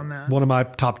really loved big it. on that. One of my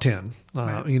top 10.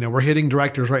 Right. We're hitting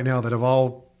directors right now that have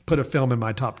all put a film in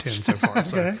my top 10 so far. Okay.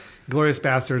 So Glorious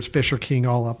Bastards, Fisher King,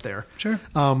 all up there. Sure.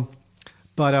 I'm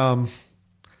definitely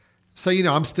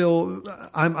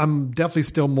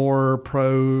still more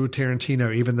pro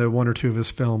Tarantino, even though one or two of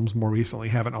his films more recently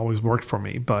haven't always worked for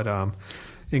me. But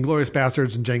Inglourious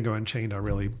Bastards and Django Unchained, I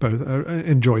really both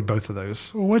enjoyed both of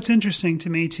those. Well, what's interesting to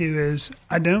me too is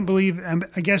I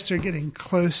guess they're getting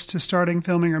close to starting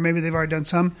filming, or maybe they've already done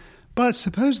some. But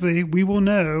supposedly we will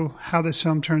know how this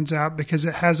film turns out because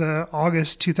it has a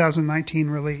August 2019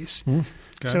 release. Okay.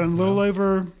 So in a little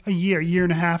over a year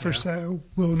and a half or so,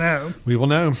 we'll know. We will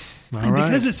know.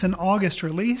 Because it's an August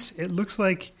release, it looks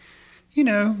like,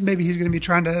 maybe he's going to be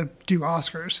trying to do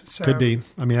Oscars. So could be.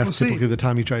 I mean, that's typically the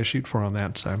time you try to shoot for on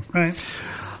that. So right.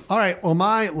 All right. Well,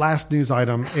 my last news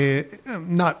item,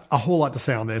 not a whole lot to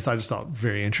say on this. I just thought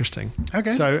very interesting.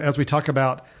 Okay. So as we talk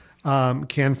about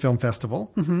Cannes Film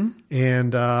Festival,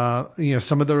 and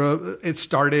some of it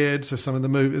started, so some of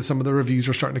the reviews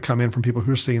are starting to come in from people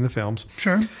who are seeing the films.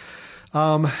 Sure.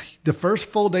 The first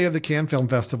full day of the Cannes Film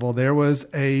Festival, there was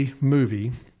a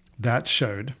movie that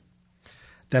showed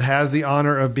that has the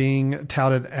honor of being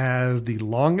touted as the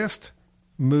longest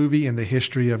movie in the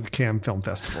history of Cannes Film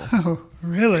Festival. Oh,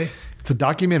 really? It's a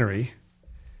documentary,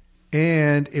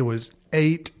 and it was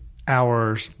 8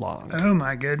 hours long. Oh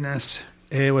my goodness.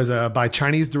 It was by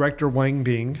Chinese director Wang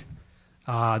Bing,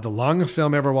 the longest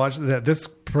film ever watched, that this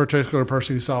particular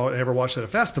person who saw it ever watched at a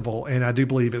festival, and I do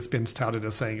believe it's been touted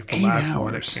as saying it's the last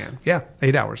one at Cannes. Yeah,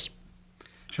 8 hours.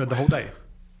 Showed the whole day.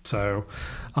 So,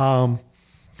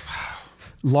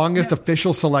 longest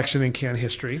official selection in Cannes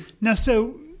history. Now,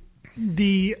 so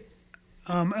the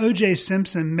O.J.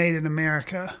 Simpson Made in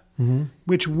America,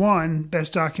 which won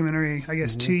Best Documentary, I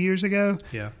guess, 2 years ago.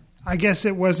 Yeah. I guess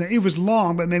it wasn't. It was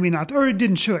long, but maybe not. Or it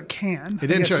didn't show at Cannes. It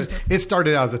didn't show. It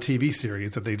started out as a TV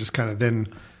series that they just kind of then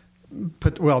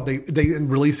put. Well, they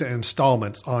release it in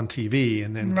installments on TV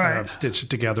and then kind of stitch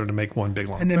it together to make one big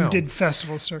long film. And then did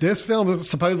festival circuit. This film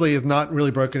supposedly is not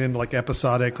really broken into like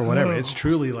episodic or whatever. It's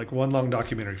truly like one long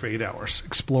documentary for 8 hours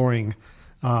exploring.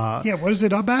 What is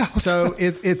it about? So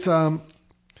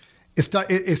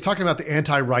It's talking about the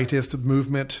anti-rightist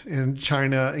movement in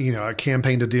China, a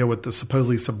campaign to deal with the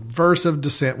supposedly subversive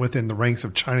dissent within the ranks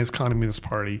of China's Communist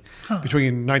Party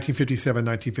between 1957 and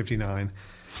 1959.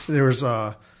 There was,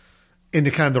 in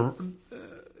the kind of the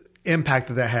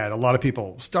impact that had, a lot of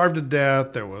people starved to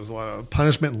death. There was a lot of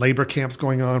punishment and labor camps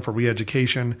going on for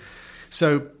re-education.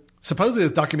 So supposedly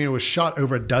this documentary was shot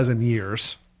over a dozen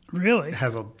years. Really? It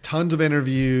has tons of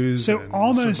interviews. So and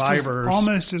almost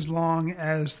almost as long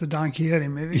as the Don Quixote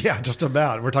movie. Yeah, just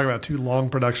about. We're talking about two long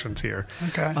productions here.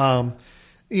 Okay.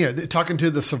 Talking to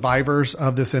the survivors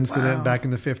of this incident back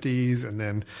in the 50s, and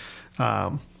then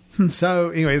so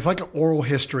anyway, it's like an oral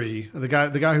history. The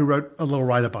guy who wrote a little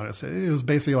write up on it said it was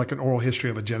basically like an oral history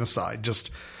of a genocide.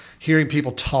 Just hearing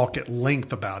people talk at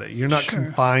length about it. You're not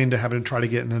confined to having to try to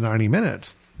get into 90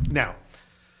 minutes. Now,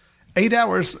 8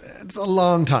 hours, it's a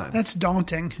long time. That's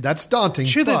daunting.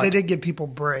 Sure that they did give people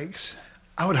breaks.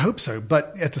 I would hope so.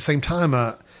 But at the same time,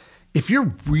 if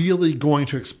you're really going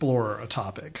to explore a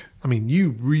topic, I mean,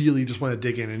 you really just want to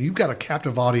dig in, and you've got a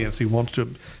captive audience who wants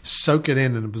to soak it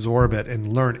in and absorb it and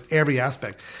learn every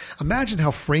aspect. Imagine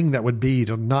how freeing that would be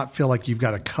to not feel like you've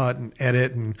got to cut and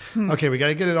edit and, okay, we got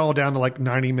to get it all down to like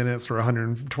 90 minutes or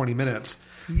 120 minutes.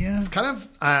 Yeah. It's kind of,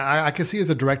 I can see as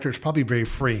a director, it's probably very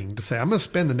freeing to say, I'm going to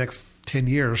spend the next 10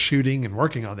 years shooting and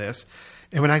working on this.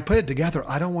 And when I put it together,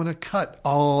 I don't want to cut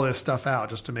all this stuff out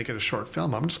just to make it a short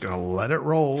film. I'm just going to let it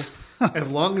roll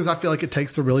as long as I feel like it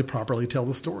takes to really properly tell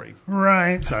the story.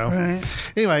 Right. So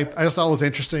anyway, I just thought it was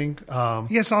interesting. I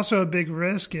guess also a big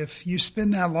risk if you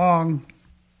spend that long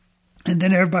and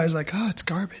then everybody's like, oh, it's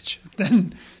garbage.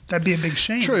 Then that'd be a big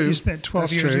shame. True. If you spent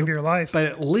 12 years of your life. But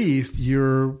at least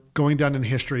you're going down in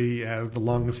history as the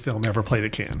longest film ever played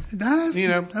at Cannes.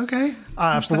 Okay.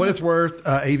 For what it's worth,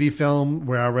 AV Film,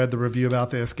 where I read the review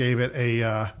about this, gave it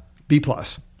a B+.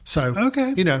 So,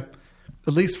 okay.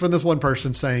 At least for this one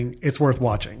person saying it's worth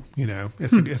watching,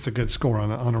 it's a good score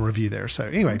on a review there. So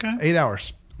anyway, 8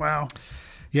 hours. Wow.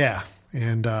 Yeah.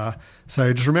 And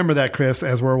so just remember that, Chris,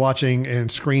 as we're watching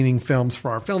and screening films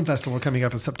for our film festival coming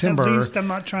up in September. At least I'm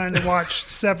not trying to watch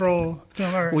several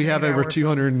films. We have over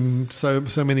 200 and so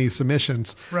many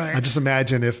submissions. Right. I just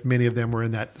imagine if many of them were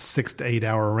in that 6 to 8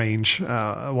 hour range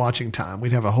watching time,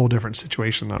 we'd have a whole different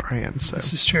situation on our hands. So.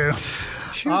 This is true.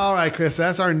 Sure. All right, Chris,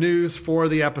 that's our news for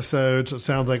the episode. So it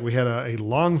sounds like we had a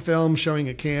long film showing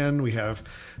at Cannes. We have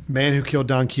Man Who Killed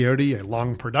Don Quixote, a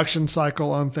long production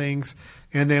cycle on things.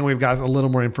 And then we've got a little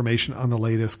more information on the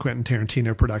latest Quentin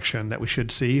Tarantino production that we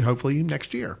should see hopefully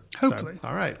next year. Hopefully. So,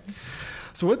 all right.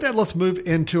 So with that, let's move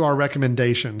into our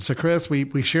recommendations. So Chris,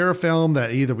 we share a film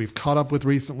that either we've caught up with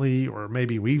recently or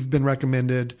maybe we've been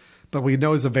recommended, but we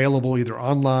know is available either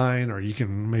online or you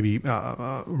can maybe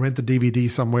rent the DVD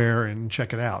somewhere and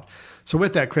check it out. So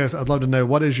with that, Chris, I'd love to know,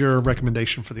 what is your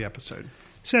recommendation for the episode?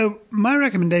 So my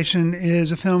recommendation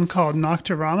is a film called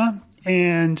Nocturama.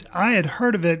 And I had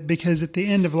heard of it because at the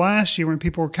end of last year, when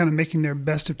people were kind of making their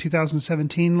best of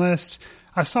 2017 lists,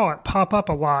 I saw it pop up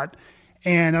a lot.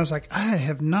 And I was like, I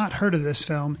have not heard of this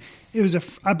film. It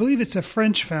was I believe it's a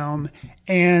French film.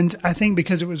 And I think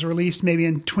because it was released maybe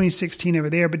in 2016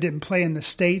 over there, but didn't play in the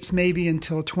States maybe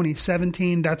until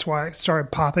 2017. That's why it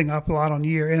started popping up a lot on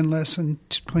year-end lists in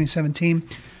 2017.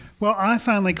 Well, I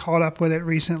finally caught up with it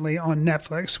recently on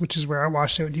Netflix, which is where I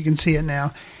watched it. You can see it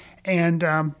now. And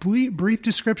brief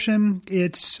description,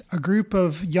 it's a group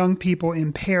of young people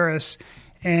in Paris,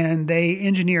 and they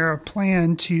engineer a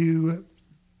plan to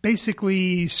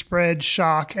basically spread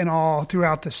shock and awe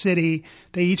throughout the city.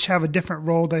 They each have a different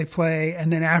role they play,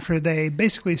 and then after they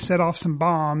basically set off some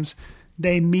bombs,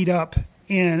 they meet up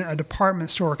in a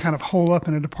department store, kind of hole up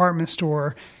in a department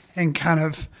store, and kind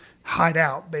of hide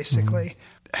out, basically.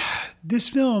 Mm-hmm. This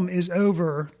film is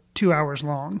over 2 hours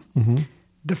long. Mm-hmm.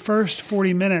 The first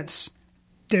 40 minutes,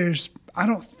 there's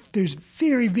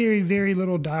very, very, very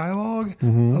little dialogue.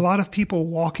 Mm-hmm. A lot of people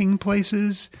walking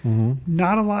places. Mm-hmm.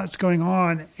 Not a lot's going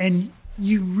on. And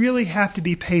you really have to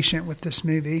be patient with this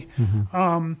movie.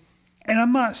 Mm-hmm. And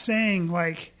I'm not saying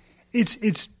like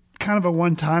it's kind of a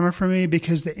one-timer for me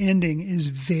because the ending is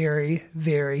very,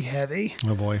 very heavy.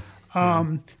 Oh, boy.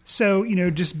 So,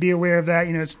 just be aware of that.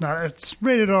 It's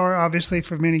rated R, obviously,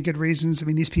 for many good reasons. I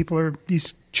mean, these people are,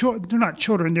 they're not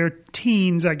children, they're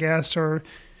teens, I guess, or,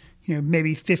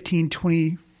 maybe 15,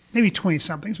 20, maybe 20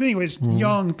 somethings. But anyways,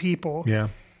 young people. Yeah.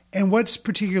 And what's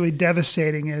particularly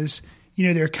devastating is,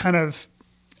 they're kind of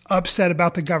upset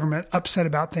about the government, upset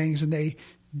about things, and they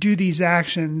do these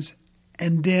actions.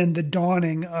 And then the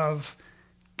dawning of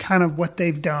kind of what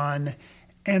they've done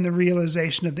and the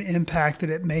realization of the impact that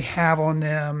it may have on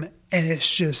them. And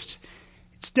it's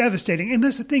devastating. And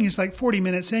that's the thing, is like 40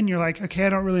 minutes in, you're like, okay, I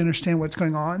don't really understand what's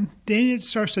going on. Then it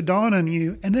starts to dawn on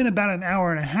you. And then about an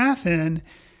hour and a half in,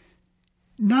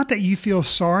 not that you feel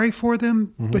sorry for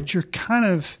them, mm-hmm. but you're kind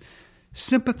of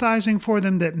sympathizing for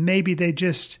them that maybe they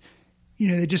just,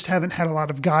 they just haven't had a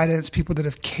lot of guidance, people that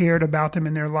have cared about them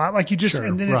in their life. Like sure,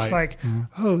 and then it's like, mm-hmm.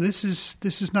 oh, this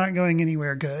is not going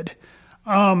anywhere good.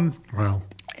 Wow.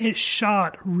 It's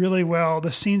shot really well.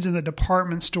 The scenes in the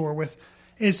department store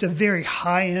it's a very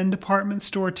high-end department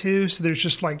store too. So there's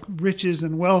just like riches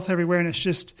and wealth everywhere. And it's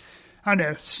just, I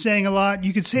don't know, saying a lot.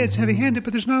 You could say it's heavy-handed,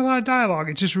 but there's not a lot of dialogue.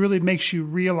 It just really makes you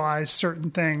realize certain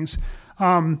things.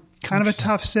 Kind of a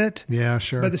tough sit. Yeah,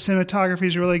 sure. But the cinematography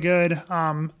is really good.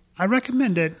 I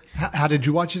recommend it. How did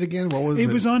you watch it again? What was it?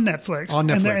 It was on Netflix. On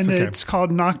Netflix, and okay. It's called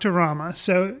Nocturama.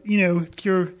 So, if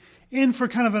you're in for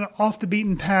kind of an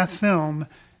off-the-beaten-path film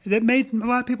that made a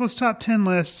lot of people's top 10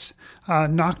 lists,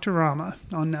 Nocturama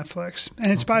on Netflix. And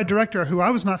it's by a director who I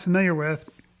was not familiar with.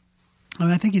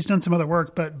 I think he's done some other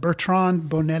work, but Bertrand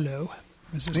Bonello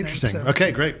is his Interesting. name. So.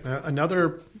 Okay, great. I'll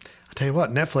tell you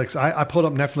what, Netflix. I pulled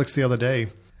up Netflix the other day.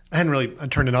 I hadn't really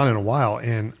turned it on in a while,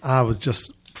 and I was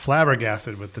just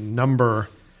flabbergasted with the number.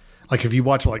 Like if you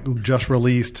watch like just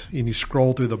released and you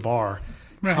scroll through the bar,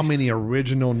 right. How many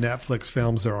original Netflix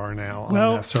films there are now on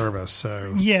that service.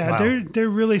 So yeah, wow. they're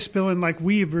really spilling. Like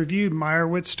we've reviewed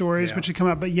Meyerowitz stories, which had come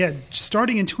out, but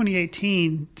starting in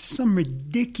 2018, some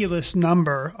ridiculous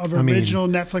number of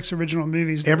Netflix original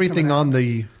movies. Everything on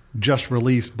the just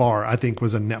released bar, I think,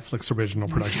 was a Netflix original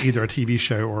production, either a TV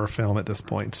show or a film at this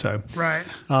point. So right.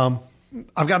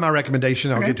 I've got my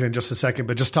recommendation. I'll get to it in just a second.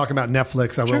 But just talking about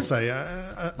Netflix, I will say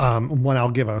one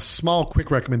I'll give a small,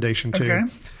 quick recommendation to. Okay.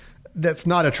 That's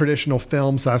not a traditional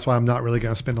film, so that's why I'm not really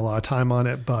going to spend a lot of time on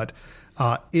it. But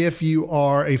if you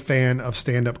are a fan of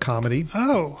stand-up comedy.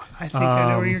 Oh, I think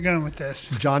I know where you're going with this.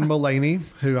 John Mulaney,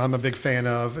 who I'm a big fan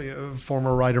of,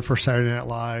 former writer for Saturday Night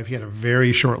Live. He had a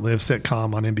very short-lived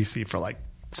sitcom on NBC for like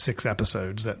 6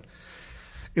 episodes that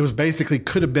it was basically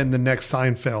could have been the next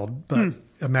Seinfeld, but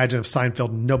imagine if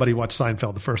Seinfeld, nobody watched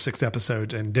Seinfeld the first 6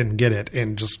 episodes and didn't get it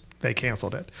and just they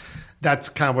canceled it. That's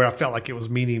kind of where I felt like it was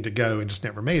meaning to go and just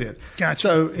never made it. Gotcha.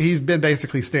 So he's been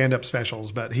basically stand-up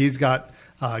specials, but he's got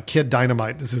Kid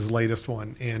Dynamite is his latest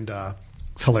one, and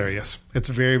it's hilarious. It's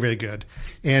very, very good.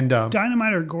 And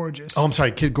Dynamite or Gorgeous? Oh, I'm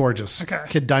sorry, Kid Gorgeous. Okay.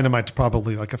 Kid Dynamite's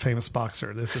probably like a famous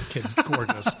boxer. This is Kid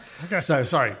Gorgeous. Okay. So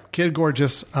sorry, Kid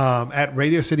Gorgeous at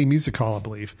Radio City Music Hall, I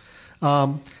believe.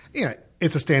 Yeah,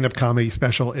 it's a stand-up comedy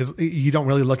special. You don't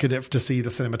really look at it to see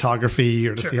the cinematography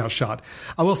or to see how it's shot.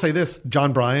 I will say this: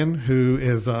 John Bryan, who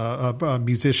is a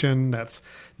musician that's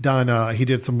done, he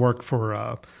did some work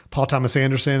for Paul Thomas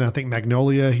Anderson. I think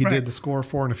Magnolia he did the score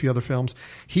for, and a few other films.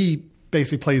 He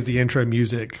basically plays the intro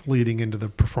music leading into the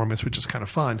performance, which is kind of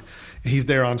fun. He's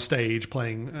there on stage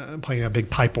playing a big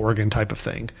pipe organ type of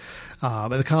thing.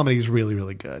 But the comedy is really,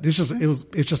 really good. It's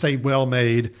just a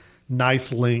well-made,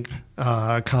 nice length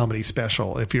comedy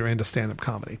special if you're into stand-up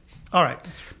comedy. All right.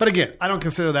 But again, I don't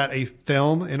consider that a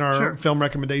film in our film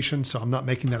recommendation, so I'm not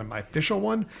making that my official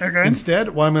one. Okay. Instead,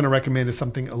 what I'm going to recommend is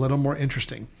something a little more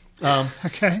interesting.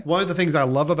 One of the things I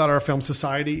love about our film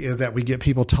society is that we get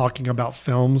people talking about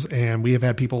films, and we have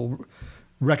had people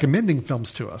recommending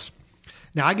films to us.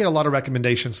 Now, I get a lot of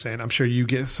recommendations sent. I'm sure you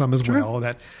get some as well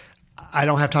that I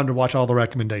don't have time to watch all the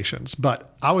recommendations,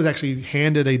 but I was actually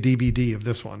handed a DVD of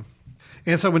this one.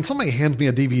 And so when somebody hands me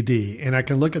a DVD and I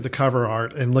can look at the cover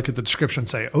art and look at the description and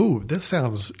say, oh, this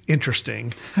sounds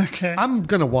interesting. Okay. I'm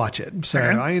going to watch it. So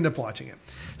I end up watching it.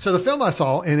 So the film I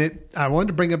saw, and I wanted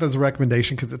to bring up as a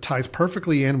recommendation because it ties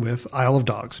perfectly in with Isle of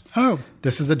Dogs. Oh.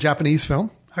 This is a Japanese film.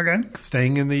 Okay.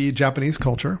 Staying in the Japanese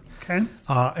culture. Okay.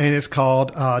 And it's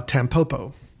called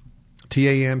Tampopo.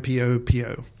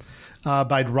 Tampopo.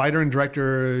 By writer and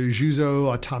director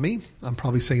Juzo Atami. I'm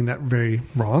probably saying that very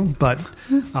wrong, but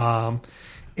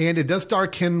and it does star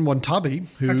Ken Watanabe,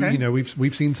 who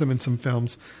we've seen some in some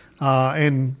films,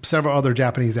 and several other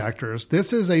Japanese actors.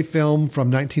 This is a film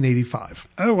from 1985.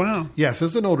 Oh wow! Yes,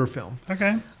 it's an older film.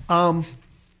 Okay.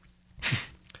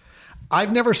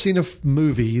 I've never seen a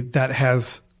movie that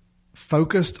has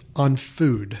focused on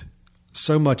food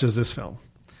so much as this film.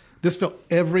 This film,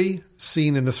 every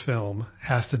scene in this film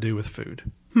has to do with food.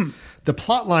 The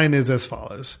plot line is as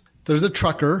follows. There's a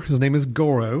trucker, his name is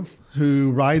Goro, who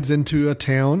rides into a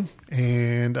town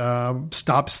and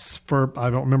stops for, I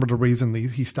don't remember the reason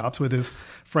he stops with his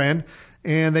friend,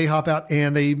 and they hop out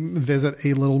and they visit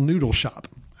a little noodle shop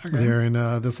there in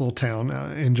this little town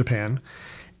in Japan.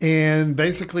 And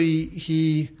basically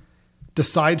he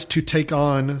decides to take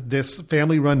on this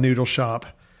family-run noodle shop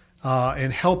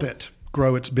and help it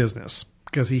grow its business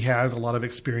because he has a lot of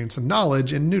experience and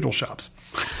knowledge in noodle shops.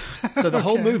 So the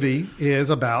whole movie is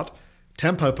about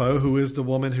Tampopo, who is the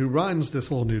woman who runs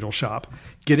this little noodle shop,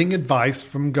 getting advice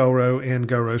from Goro and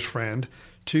Goro's friend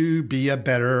to be a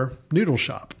better noodle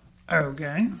shop.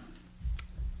 Okay.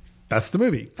 That's the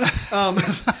movie.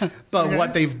 But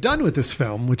what they've done with this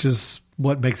film, which is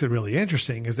what makes it really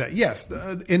interesting, is that, yes,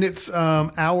 in its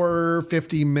hour,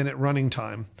 50-minute running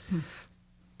time,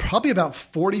 probably about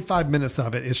 45 minutes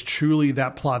of it is truly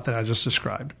that plot that I just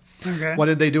described. Okay. What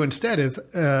did they do instead is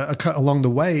along the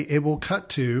way, it will cut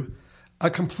to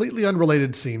a completely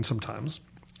unrelated scene sometimes,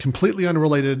 completely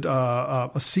unrelated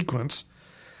a sequence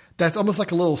that's almost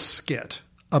like a little skit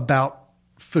about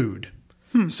food.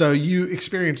 So you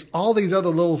experience all these other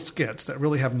little skits that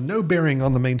really have no bearing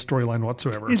on the main storyline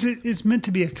whatsoever. It's meant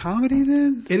to be a comedy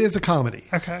then? It is a comedy.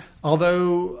 Okay.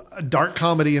 Although a dark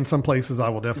comedy in some places, I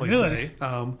will definitely say.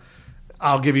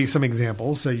 I'll give you some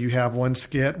examples. So you have one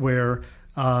skit where,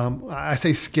 I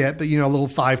say skit, but a little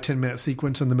 5-10 minute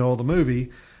sequence in the middle of the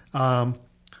movie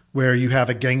where you have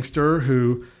a gangster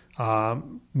who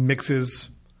mixes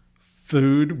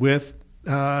food with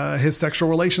his sexual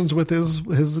relations with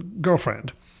his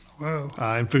girlfriend. Whoa.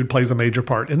 And food plays a major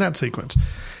part in that sequence.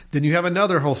 Then you have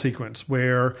another whole sequence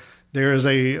where there is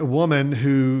a woman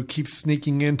who keeps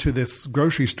sneaking into this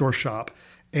grocery store shop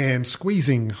and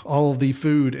squeezing all of the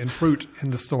food and fruit in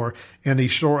the store. And the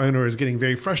store owner is getting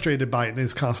very frustrated by it and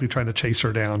is constantly trying to chase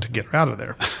her down to get her out of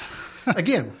there.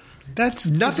 Again, that's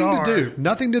nothing bizarre.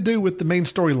 to do with the main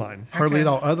storyline, hardly at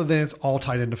all, other than it's all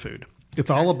tied into food. It's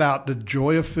all about the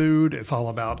joy of food. It's all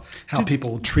about how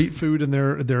people treat food in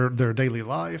their daily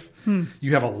life.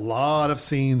 You have a lot of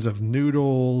scenes of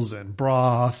noodles and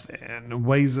broth and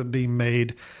ways of being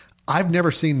made. I've never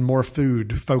seen more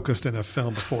food focused in a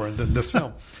film before than this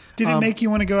film. Did it make you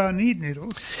want to go out and eat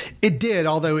noodles? It did,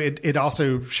 although it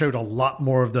also showed a lot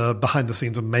more of the behind the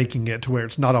scenes of making it to where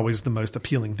it's not always the most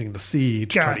appealing thing to see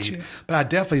to try to eat. But I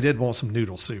definitely did want some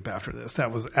noodle soup after this.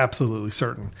 That was absolutely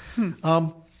certain.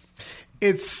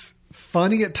 It's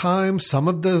funny at times. Some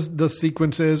of the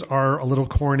sequences are a little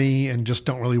corny and just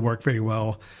don't really work very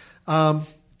well. And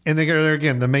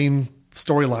again, the main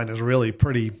storyline is really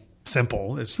pretty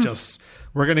simple. It's just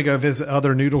we're going to go visit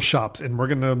other noodle shops and we're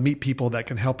going to meet people that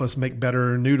can help us make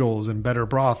better noodles and better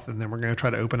broth. And then we're going to try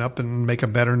to open up and make a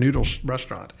better noodle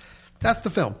restaurant. That's the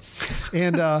film.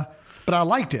 And, but I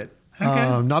liked it.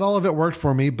 Okay. Not all of it worked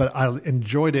for me, but I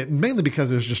enjoyed it mainly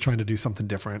because it was just trying to do something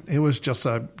different. It was just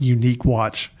a unique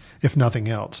watch, if nothing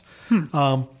else.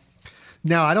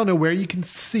 Now, I don't know where you can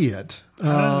see it.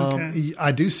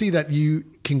 I do see that you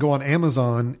can go on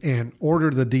Amazon and order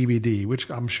the DVD, which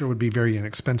I'm sure would be very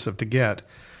inexpensive to get.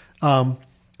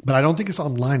 But I don't think it's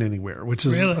online anywhere, which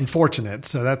is unfortunate.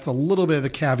 So that's a little bit of the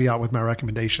caveat with my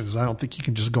recommendations. I don't think you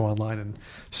can just go online and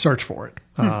search for it.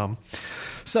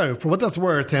 So for what that's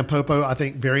worth, Tampopo, I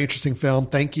think very interesting film.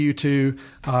 Thank you to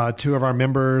two of our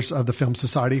members of the Film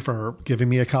Society for giving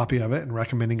me a copy of it and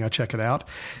recommending I check it out.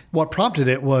 What prompted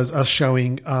it was us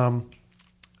showing Phantom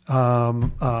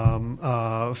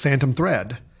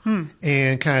Thread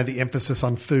and kind of the emphasis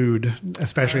on food,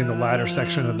 especially in the latter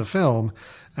section of the film.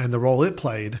 And the role it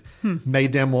played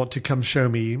made them want to come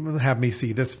have me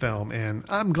see this film. And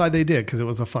I'm glad they did because it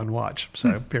was a fun watch.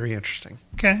 So very interesting.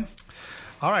 Okay.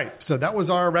 All right, so that was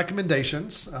our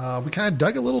recommendations. We kind of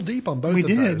dug a little deep on both of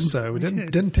those. So we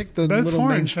didn't pick the both little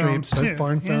mainstream, both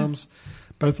foreign films,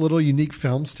 both little unique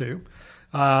films too.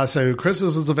 So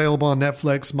Chris's is available on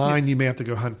Netflix. Mine, you may have to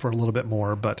go hunt for a little bit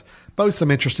more, but both some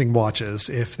interesting watches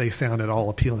if they sound at all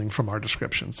appealing from our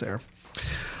descriptions there.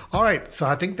 All right, so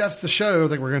I think that's the show. I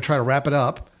think we're going to try to wrap it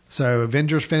up. So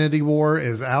Avengers: Infinity War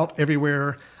is out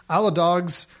everywhere. Isle of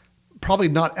Dogs, probably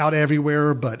not out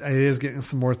everywhere, but it is getting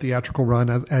some more theatrical run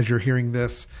as you're hearing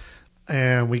this.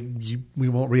 And we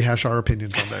won't rehash our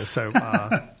opinions on those. So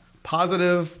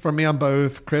positive from me on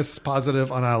both. Chris, positive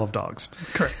on Isle of Dogs.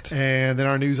 Correct. And then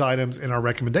our news items and our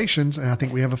recommendations. And I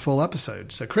think we have a full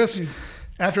episode. So Chris,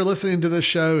 after listening to this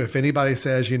show, if anybody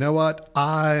says, you know what,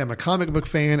 I am a comic book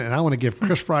fan and I want to give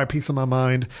Chris Fry a piece of my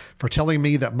mind for telling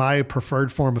me that my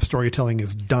preferred form of storytelling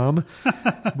is dumb,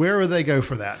 where would they go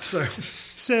for that? So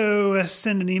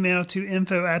send an email to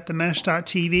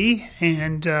info@themesh.tv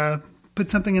and put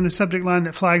something in the subject line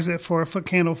that flags it for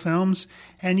Footcandle Films.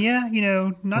 And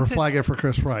or flag it for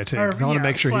Chris Fry too. I want to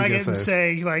make sure he gets those. Flag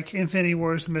it and say like Infinity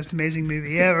War is the most amazing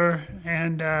movie ever,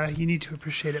 and you need to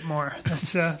appreciate it more.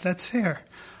 That's fair.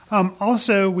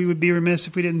 Also, we would be remiss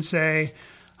if we didn't say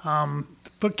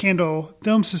Footcandle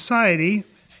Film Society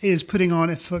is putting on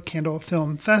a Footcandle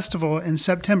Film Festival in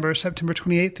September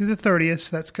 28th through the 30th.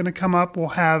 So that's going to come up. We'll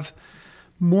have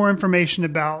more information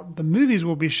about the movies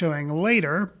we'll be showing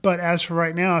later. But as for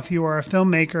right now, if you are a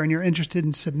filmmaker and you're interested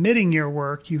in submitting your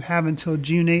work, you have until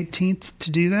June 18th to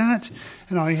do that.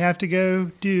 And all you have to go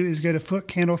to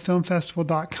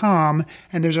footcandlefilmfestival.com,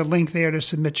 and there's a link there to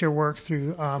submit your work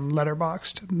through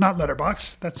Letterboxd. Not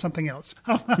Letterboxd, that's something else.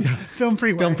 Film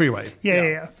Freeway. Film Freeway.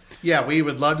 Yeah. Yeah, we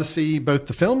would love to see both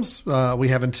the films. We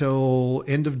have until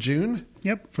end of June.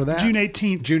 Yep. For that. June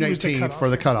 18th for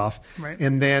the cutoff. Right.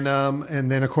 And then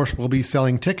of course we'll be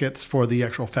selling tickets for the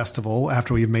actual festival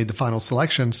after we've made the final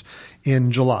selections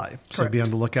in July. Correct. So be on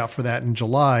the lookout for that in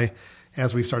July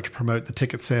as we start to promote the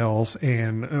ticket sales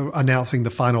and announcing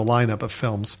the final lineup of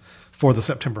films for the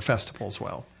September festival as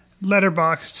well.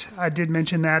 Letterboxd, I did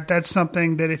mention that. That's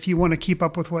something that if you want to keep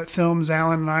up with what films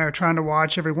Alan and I are trying to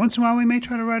watch, every once in a while we may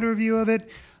try to write a review of it.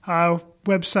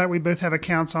 Website, we both have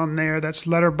accounts on there. That's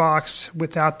Letterboxd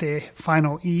without the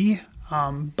final E.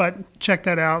 But check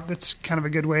that out. That's kind of a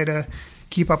good way to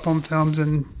keep up on films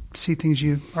and see things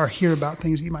or hear about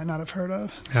things you might not have heard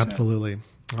of. Absolutely.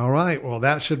 All right. Well,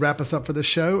 that should wrap us up for this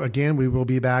show. Again, we will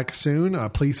be back soon.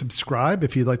 Please subscribe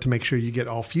if you'd like to make sure you get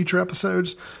all future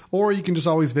episodes, or you can just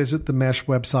always visit the Mesh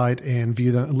website and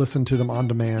listen to them on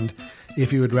demand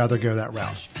if you would rather go that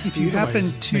route. If you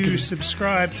happen to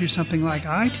subscribe through something like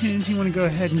iTunes, you want to go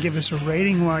ahead and give us a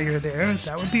rating while you're there,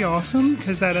 that would be awesome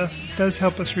because that does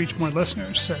help us reach more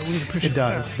listeners. So we'd appreciate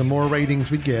that. It does. The more ratings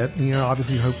we get,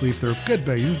 obviously, hopefully if they're good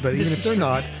ratings, but even if they're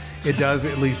not, it does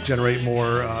at least generate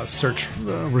more search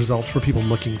results for people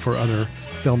looking for other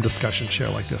film discussion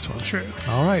show like this one. True.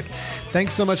 All right.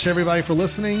 Thanks so much, everybody, for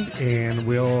listening, and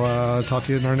we'll talk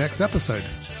to you in our next episode.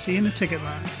 See you in the ticket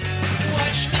line.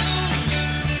 Watch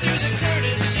news through the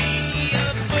courtesy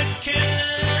of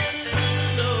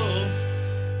Footcandle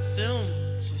Film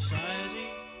Society.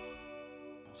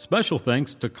 Special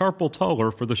thanks to Carpal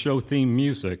Tuller for the show theme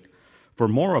music. For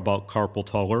more about Carpal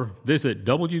Tuller, visit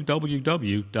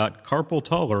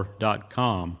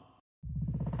www.carpaltuller.com.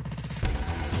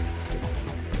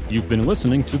 You've been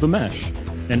listening to The Mesh,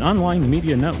 an online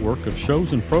media network of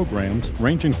shows and programs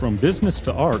ranging from business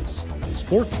to arts,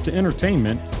 sports to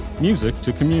entertainment, music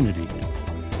to community.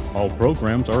 All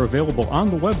programs are available on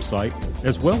the website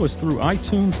as well as through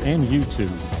iTunes and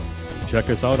YouTube. Check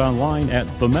us out online at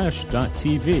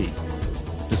themesh.tv.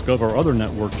 Discover other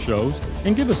network shows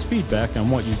and give us feedback on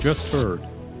what you just heard.